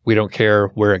useful, we don't care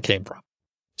where it came from.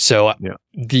 So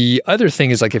the other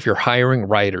thing is, like, if you're hiring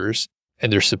writers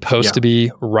and they're supposed to be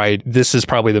this is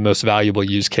probably the most valuable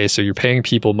use case. So you're paying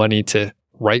people money to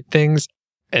write things,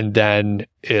 and then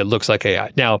it looks like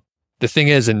AI. Now, the thing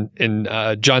is,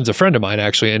 John's a friend of mine,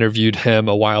 actually interviewed him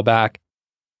a while back.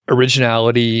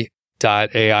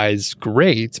 Originality.ai is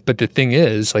great, but the thing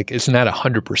is, like, it's not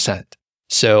 100%.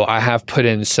 So I have put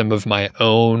in some of my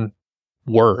own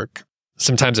work,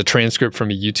 sometimes a transcript from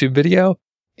a YouTube video,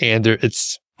 and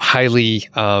it's highly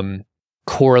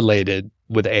correlated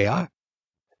with AI.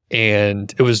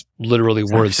 And it was literally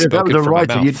words spoken from my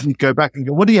mouth. You'd go back and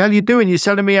go, what the hell are you doing? You're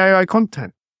selling me AI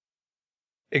content.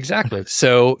 Exactly.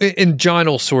 So, and John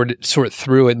will sort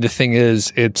through it. And the thing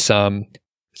is, it's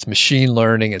machine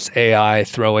learning, it's AI,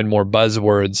 throw in more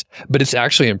buzzwords, but it's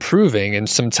actually improving. And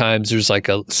sometimes there's like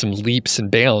some leaps and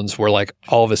bounds where, like,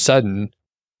 all of a sudden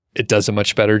it does a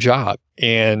much better job.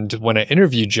 And when I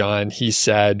interviewed John, he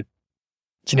said,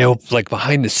 like,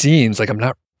 behind the scenes, like,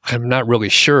 I'm not really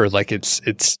sure. Like,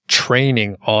 it's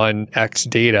training on X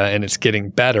data and it's getting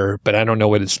better, but I don't know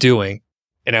what it's doing.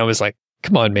 And I was like,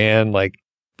 come on, man. Like,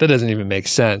 that doesn't even make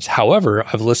sense. However,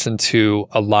 I've listened to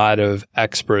a lot of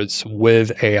experts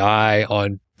with AI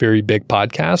on very big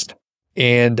podcasts,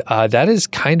 and that is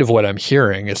kind of what I'm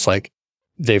hearing. It's like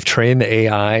they've trained the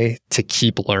AI to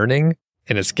keep learning,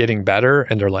 and it's getting better.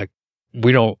 And they're like,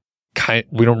 we don't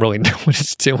really know what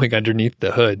it's doing underneath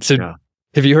the hood. So,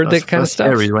 have you heard that kind of stuff?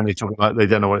 That's scary when they talk about they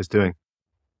don't know what it's doing.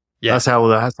 Yeah, that's how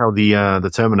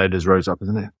the Terminators rose up,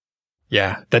 isn't it?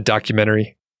 Yeah, that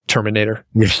documentary, Terminator,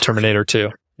 Terminator 2.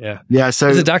 Yeah. Yeah. So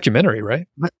it's a documentary, right?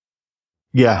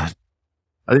 Yeah.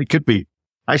 I think it could be.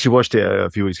 I actually watched it a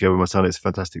few weeks ago with my son. It's a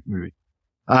fantastic movie.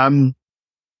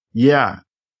 Yeah.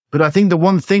 But I think the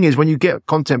one thing is, when you get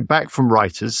content back from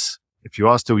writers, if you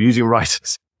are still using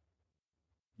writers,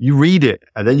 you read it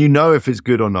and then you know if it's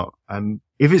good or not. And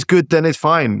if it's good, then it's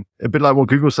fine. A bit like what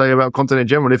Google say about content in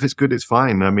general. If it's good, it's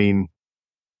fine. I mean,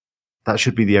 that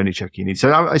should be the only check you need. So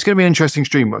it's going to be an interesting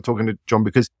stream talking to John,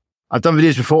 because I've done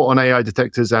videos before on AI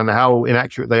detectors and how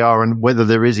inaccurate they are and whether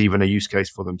there is even a use case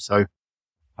for them. So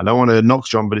I don't want to knock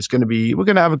John, but we're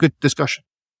going to have a good discussion.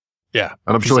 Yeah.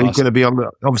 And I'm sure he's going to be on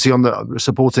the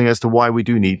supporting as to why we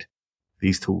do need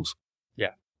these tools.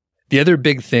 Yeah. The other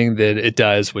big thing that it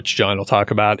does, which John will talk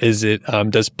about, is it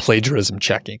does plagiarism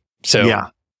checking. So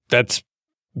that's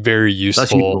very useful.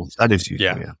 That's useful. That is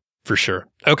useful. Yeah, for sure.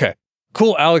 Okay.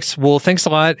 Cool, Alex. Well, thanks a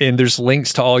lot. And there's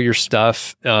links to all your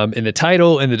stuff in the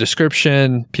title, in the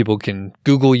description. People can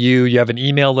Google you. You have an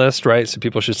email list, right? So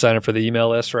people should sign up for the email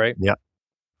list, right? Yeah.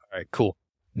 All right, cool.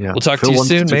 Yeah. We'll talk to you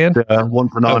soon, man.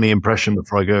 Want an Arnie impression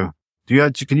before I go.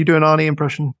 Can you do an Arnie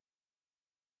impression?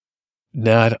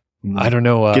 No, I don't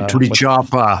know. Get to the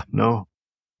chopper. No.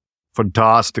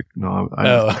 Fantastic. No,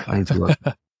 I need to work.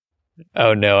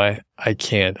 Oh no, I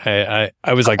can't. I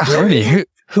was like, Arnie,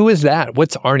 who is that?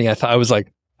 What's Arnie? I was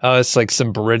like, oh, it's like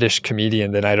some British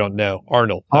comedian that I don't know.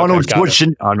 Arnold. Arnold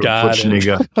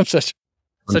Schwarzenegger. I'm such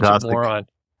a moron.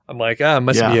 I'm like, it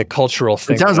must be a cultural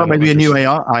thing. It sounds like maybe a new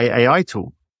AI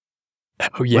tool.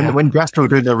 Oh yeah. When Gastro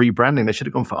did their rebranding, they should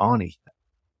have gone for Arnie.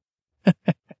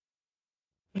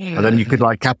 And then you could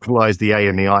like capitalize the A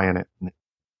and the I in it.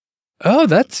 Oh,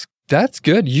 that's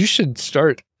good. You should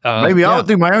start. Maybe I'll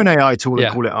do my own AI tool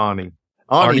and call it Arnie.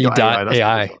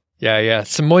 Arnie.ai. Yeah.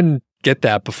 Someone get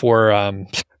that before I'm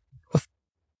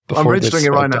registering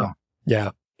it right now.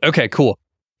 Yeah. Okay, cool.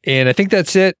 And I think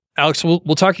that's it. Alex, we'll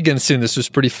talk again soon. This was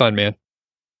pretty fun, man.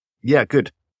 Yeah,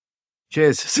 good.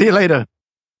 Cheers. See you later.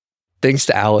 Thanks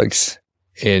to Alex.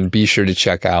 And be sure to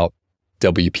check out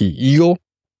WP Eagle.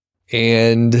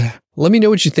 And let me know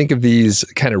what you think of these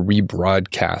kind of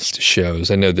rebroadcast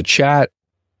shows. I know the chat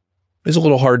is a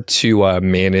little hard to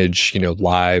manage,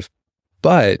 live,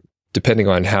 but depending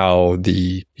on how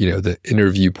the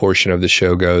interview portion of the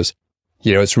show goes,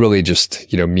 it's really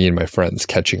just, me and my friends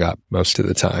catching up most of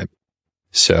the time.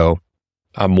 So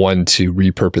I'm one to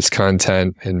repurpose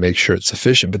content and make sure it's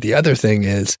sufficient. But the other thing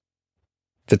is,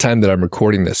 the time that I'm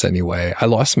recording this anyway, I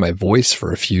lost my voice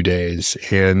for a few days.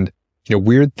 And,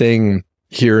 weird thing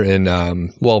here in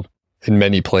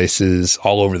many places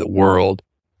all over the world,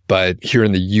 but here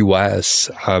in the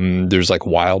US, there's like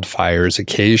wildfires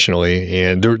occasionally,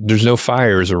 and there's no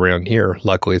fires around here.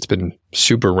 Luckily, it's been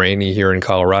super rainy here in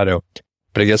Colorado,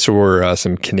 but I guess there were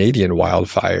some Canadian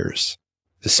wildfires.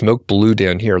 The smoke blew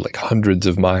down here like hundreds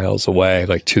of miles away,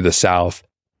 like to the south,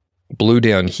 blew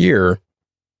down here,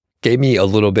 gave me a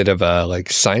little bit of a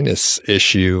like sinus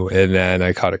issue. And then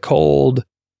I caught a cold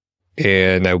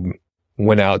and I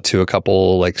went out to a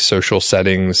couple like social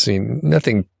settings,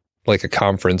 nothing like a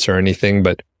conference or anything,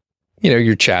 but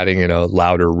you're chatting in a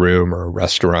louder room or a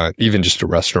restaurant, even just a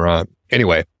restaurant.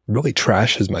 Anyway, really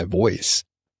trashes my voice.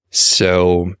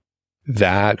 So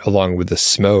that, along with the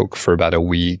smoke for about a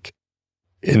week,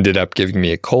 ended up giving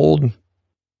me a cold.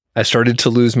 I started to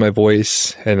lose my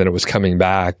voice and then it was coming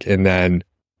back. And then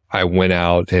I went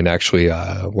out and actually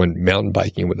went mountain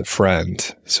biking with a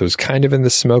friend. So it was kind of in the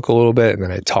smoke a little bit. And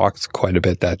then I talked quite a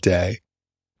bit that day.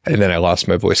 And then I lost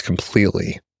my voice completely.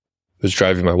 It was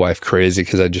driving my wife crazy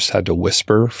because I just had to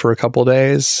whisper for a couple of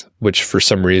days, which for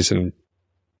some reason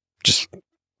just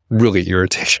really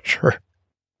irritated her.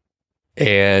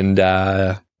 And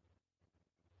I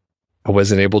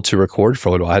wasn't able to record for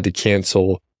a little while. I had to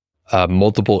cancel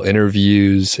multiple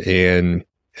interviews. And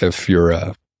if you're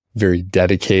a very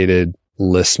dedicated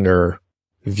listener,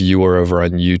 viewer over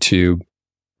on YouTube,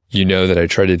 you know that I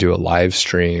tried to do a live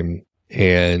stream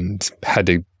and had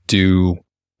to do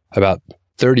about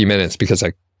 30 minutes because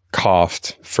I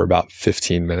coughed for about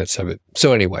 15 minutes of it.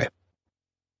 So anyway,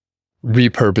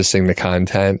 repurposing the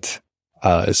content,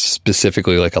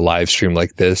 specifically like a live stream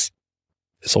like this,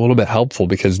 is a little bit helpful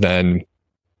because then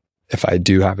if I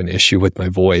do have an issue with my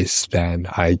voice, then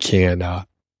I can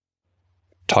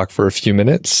talk for a few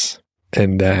minutes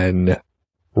and then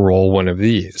roll one of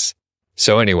these.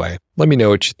 So anyway, let me know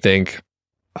what you think.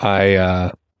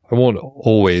 I won't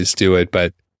always do it,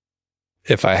 but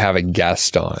if I have a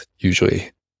guest on,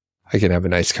 usually I can have a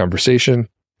nice conversation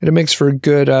and it makes for a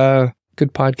good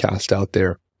podcast out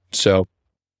there. So,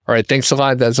 all right. Thanks a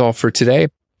lot. That's all for today.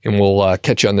 And we'll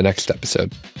catch you on the next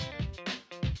episode.